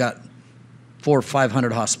 and you've got 400 or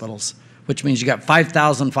 500 hospitals, which means you got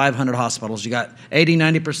 5,500 hospitals. You got 80,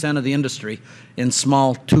 90% of the industry in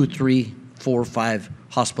small 2, 3, 4, 5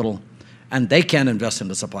 hospital, and they can't invest in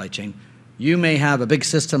the supply chain. You may have a big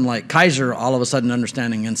system like Kaiser all of a sudden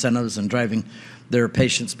understanding incentives and driving their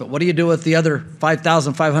patients, but what do you do with the other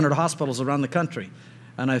 5,500 hospitals around the country?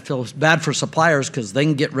 And I feel bad for suppliers because they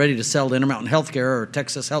can get ready to sell to Intermountain Healthcare or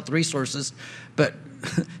Texas Health Resources, but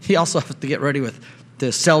you also have to get ready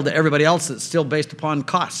to sell to everybody else that's still based upon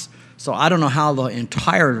costs. So I don't know how the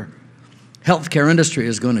entire healthcare industry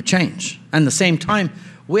is going to change. And at the same time,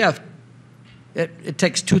 it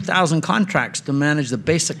takes 2,000 contracts to manage the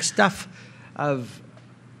basic stuff of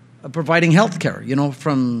providing healthcare, you know,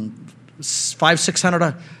 from 500,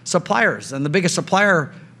 600 suppliers. And the biggest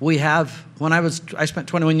supplier we have, I spent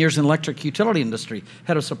 21 years in the electric utility industry,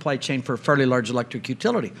 head of supply chain for a fairly large electric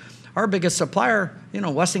utility. Our biggest supplier, you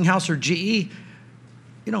know, Westinghouse or GE,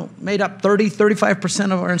 you know, made up 30, 35%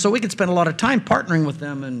 of our, and so we could spend a lot of time partnering with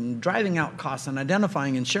them and driving out costs and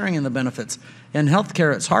identifying and sharing in the benefits. In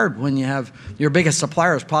healthcare, it's hard when you have, your biggest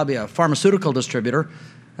supplier is probably a pharmaceutical distributor,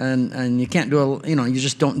 and you can't do, you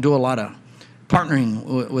just don't do a lot of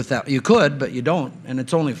partnering with that. You could, but you don't, and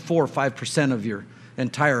it's only 4 or 5% of your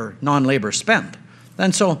entire non-labor spend.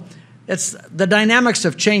 And so it's the dynamics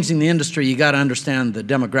of changing the industry. You got to understand the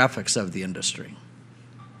demographics of the industry.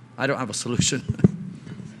 I don't have a solution.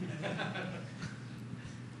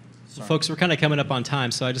 Well, folks, we're kind of coming up on time,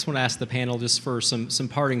 so I just want to ask the panel just for some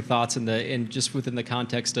parting thoughts and just within the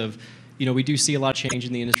context of, we do see a lot of change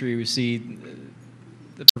in the industry. We see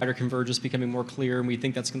the provider convergence becoming more clear, and we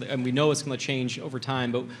think that's going to, and we know it's going to change over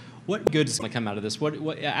time. But what good is going to come out of this? What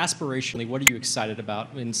aspirationally, what are you excited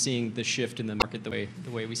about in seeing the shift in the market the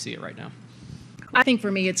way we see it right now? I think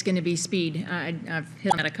for me it's going to be speed. I've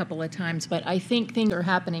hit on that a couple of times, but I think things are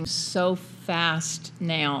happening so fast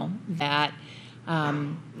now that,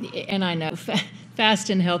 and I know fast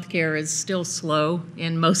in healthcare is still slow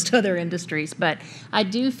in most other industries, but I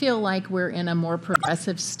do feel like we're in a more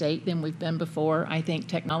progressive state than we've been before. I think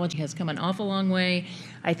technology has come an awful long way.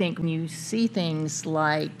 I think when you see things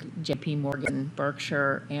like JP Morgan,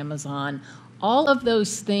 Berkshire, Amazon, all of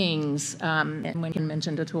those things, and when you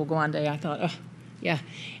mentioned Atul Gawande, I thought, oh, yeah,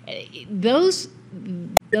 those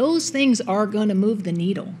things are going to move the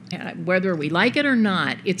needle. Whether we like it or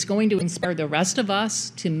not, it's going to inspire the rest of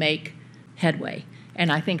us to make headway.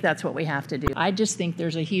 And I think that's what we have to do. I just think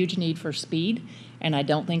there's a huge need for speed, and I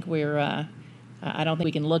don't think we can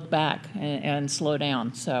look back and slow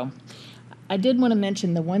down. So I did want to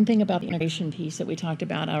mention the one thing about the integration piece that we talked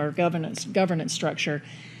about, our governance structure.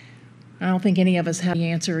 I don't think any of us have the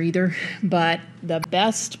answer either, but the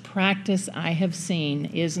best practice I have seen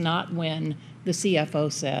is not when the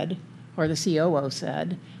CFO said or the COO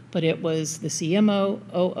said, but it was the CMO,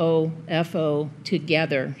 OO, FO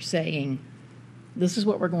together saying, this is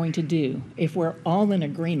what we're going to do. If we're all in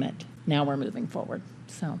agreement, now we're moving forward.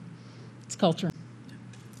 So it's culture.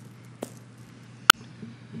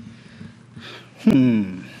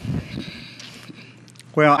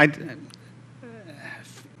 Well,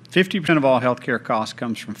 50% of all healthcare costs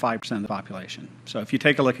comes from 5% of the population. So if you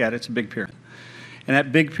take a look at it, it's a big pyramid. And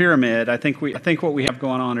that big pyramid, I think what we have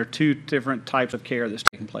going on are two different types of care that's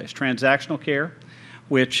taking place. Transactional care,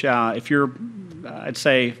 which if you're, I'd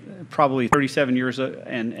say, probably 37 years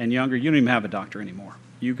and younger, you don't even have a doctor anymore.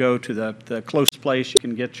 You go to the closest place, you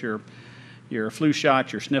can get your flu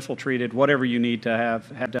shot, your sniffle treated, whatever you need to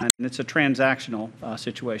have done. And it's a transactional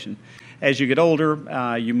situation. as you get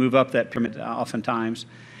older, you move up that pyramid oftentimes.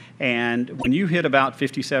 And when you hit about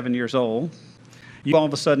 57 years old, you all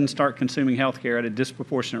of a sudden start consuming healthcare at a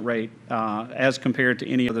disproportionate rate as compared to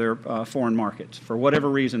any other foreign markets. For whatever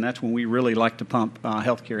reason, that's when we really like to pump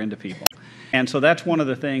healthcare into people. And so that's one of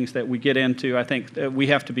the things that we get into. I think that we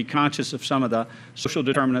have to be conscious of some of the social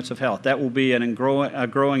determinants of health. That will be a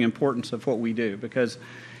growing importance of what we do, because,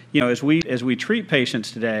 as we treat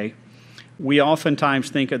patients today, we oftentimes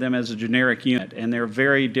think of them as a generic unit, and they're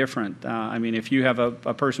very different. I mean, if you have a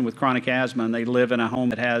person with chronic asthma and they live in a home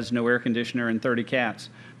that has no air conditioner and 30 cats,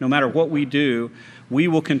 no matter what we do, we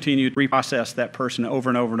will continue to reprocess that person over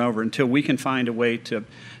and over and over until we can find a way to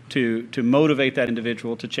motivate that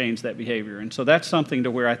individual to change that behavior. And so that's something to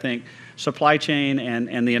where I think supply chain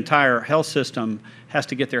and the entire health system has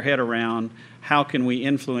to get their head around. How can we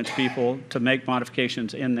influence people to make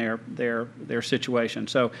modifications in their situation?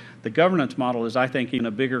 So the governance model is, I think, even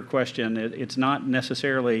a bigger question. It's not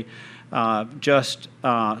necessarily just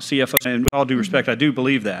CFOs, and with all due respect, I do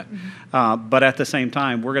believe that. But at the same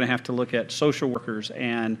time, we're going to have to look at social workers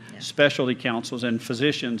and specialty councils and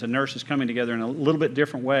physicians and nurses coming together in a little bit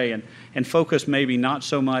different way and focus maybe not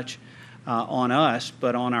so much on us,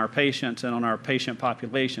 but on our patients and on our patient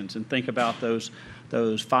populations, and think about those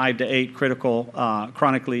 5 to 8 critical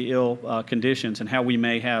chronically ill conditions and how we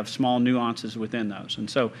may have small nuances within those. And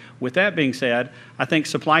so with that being said, I think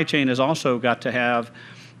supply chain has also got to have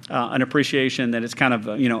an appreciation that it's kind of,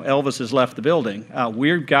 Elvis has left the building.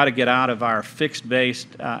 We've got to get out of our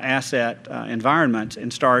fixed-based asset environments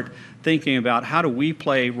and start thinking about how do we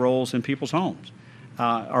play roles in people's homes.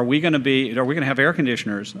 Are we going to have air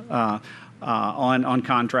conditioners on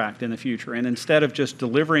contract in the future? And instead of just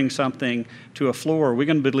delivering something to a floor, we're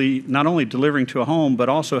going to be not only delivering to a home, but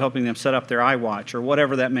also helping them set up their iWatch or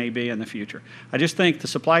whatever that may be in the future. I just think the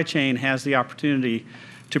supply chain has the opportunity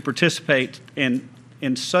to participate in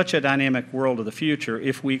such a dynamic world of the future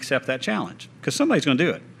if we accept that challenge, because somebody's going to do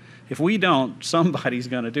it. If we don't, somebody's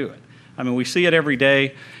going to do it. I mean, we see it every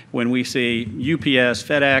day when we see UPS,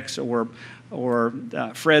 FedEx, or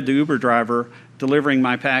Fred, the Uber driver, delivering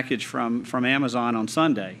my package from Amazon on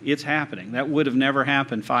Sunday. It's happening. That would have never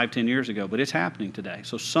happened 5-10 years ago, but it's happening today.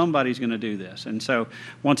 So somebody's going to do this. And so,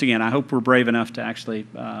 once again, I hope we're brave enough to actually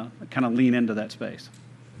kind of lean into that space.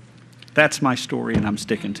 That's my story, and I'm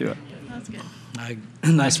sticking to it. That's good.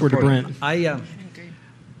 Nice word to Brent.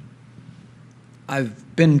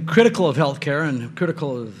 I've been critical of healthcare and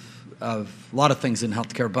critical of a lot of things in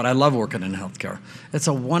healthcare, but I love working in healthcare. It's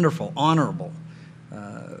a wonderful, honorable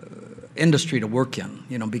industry to work in,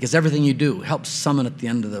 because everything you do helps someone at the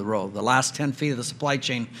end of the road. The last 10 feet of the supply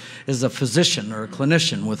chain is a physician or a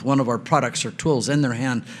clinician with one of our products or tools in their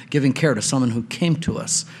hand giving care to someone who came to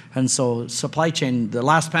us. And so supply chain, the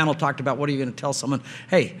last panel talked about what are you going to tell someone?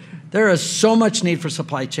 Hey, there is so much need for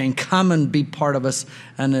supply chain. Come and be part of us,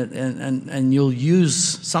 and you'll use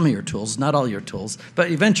some of your tools, not all your tools,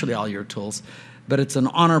 but eventually all your tools. But it's an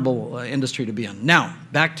honorable industry to be in. Now,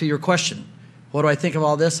 back to your question. What do I think of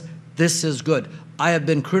all this? This is good. I have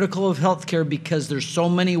been critical of healthcare because there's so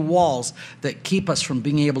many walls that keep us from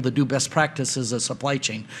being able to do best practices as supply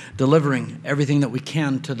chain, delivering everything that we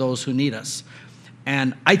can to those who need us.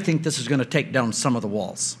 And I think this is going to take down some of the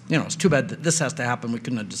walls. It's too bad that this has to happen. We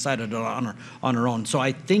couldn't have decided it on our own. So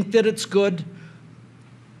I think that it's good,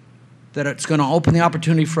 that it's going to open the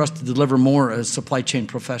opportunity for us to deliver more as supply chain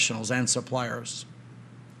professionals and suppliers.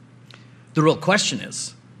 The real question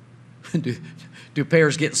is, do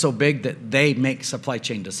payers get so big that they make supply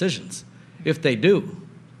chain decisions? If they do,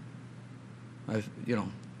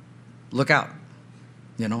 look out,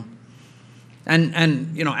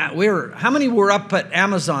 And how many were up at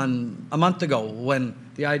Amazon a month ago when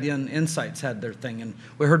the Idea and Insights had their thing? And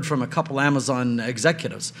we heard from a couple Amazon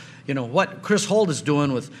executives. What Chris Holt is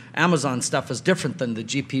doing with Amazon stuff is different than the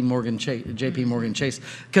JP Morgan Chase,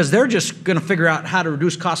 because they're just going to figure out how to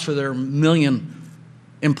reduce costs for their 1 million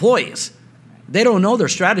employees. They don't know their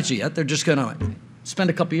strategy yet. They're just going to spend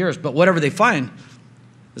a couple years. But whatever they find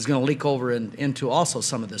is going to leak over into also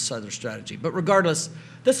some of this other strategy. But regardless,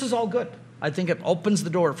 this is all good. I think it opens the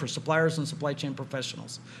door for suppliers and supply chain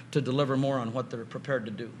professionals to deliver more on what they're prepared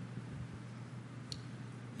to do.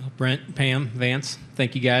 Well, Brent, Pam, Vance,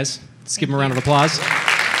 thank you guys. Let's give them a round of applause.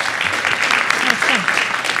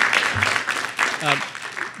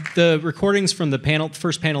 The recordings from the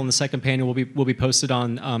first panel and the second panel will be posted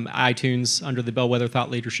on iTunes under the Bellwether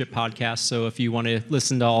Thought Leadership podcast. So if you want to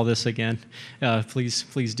listen to all this again,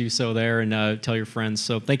 please do so there and tell your friends.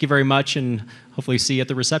 So thank you very much, and hopefully see you at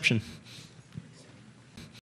the reception.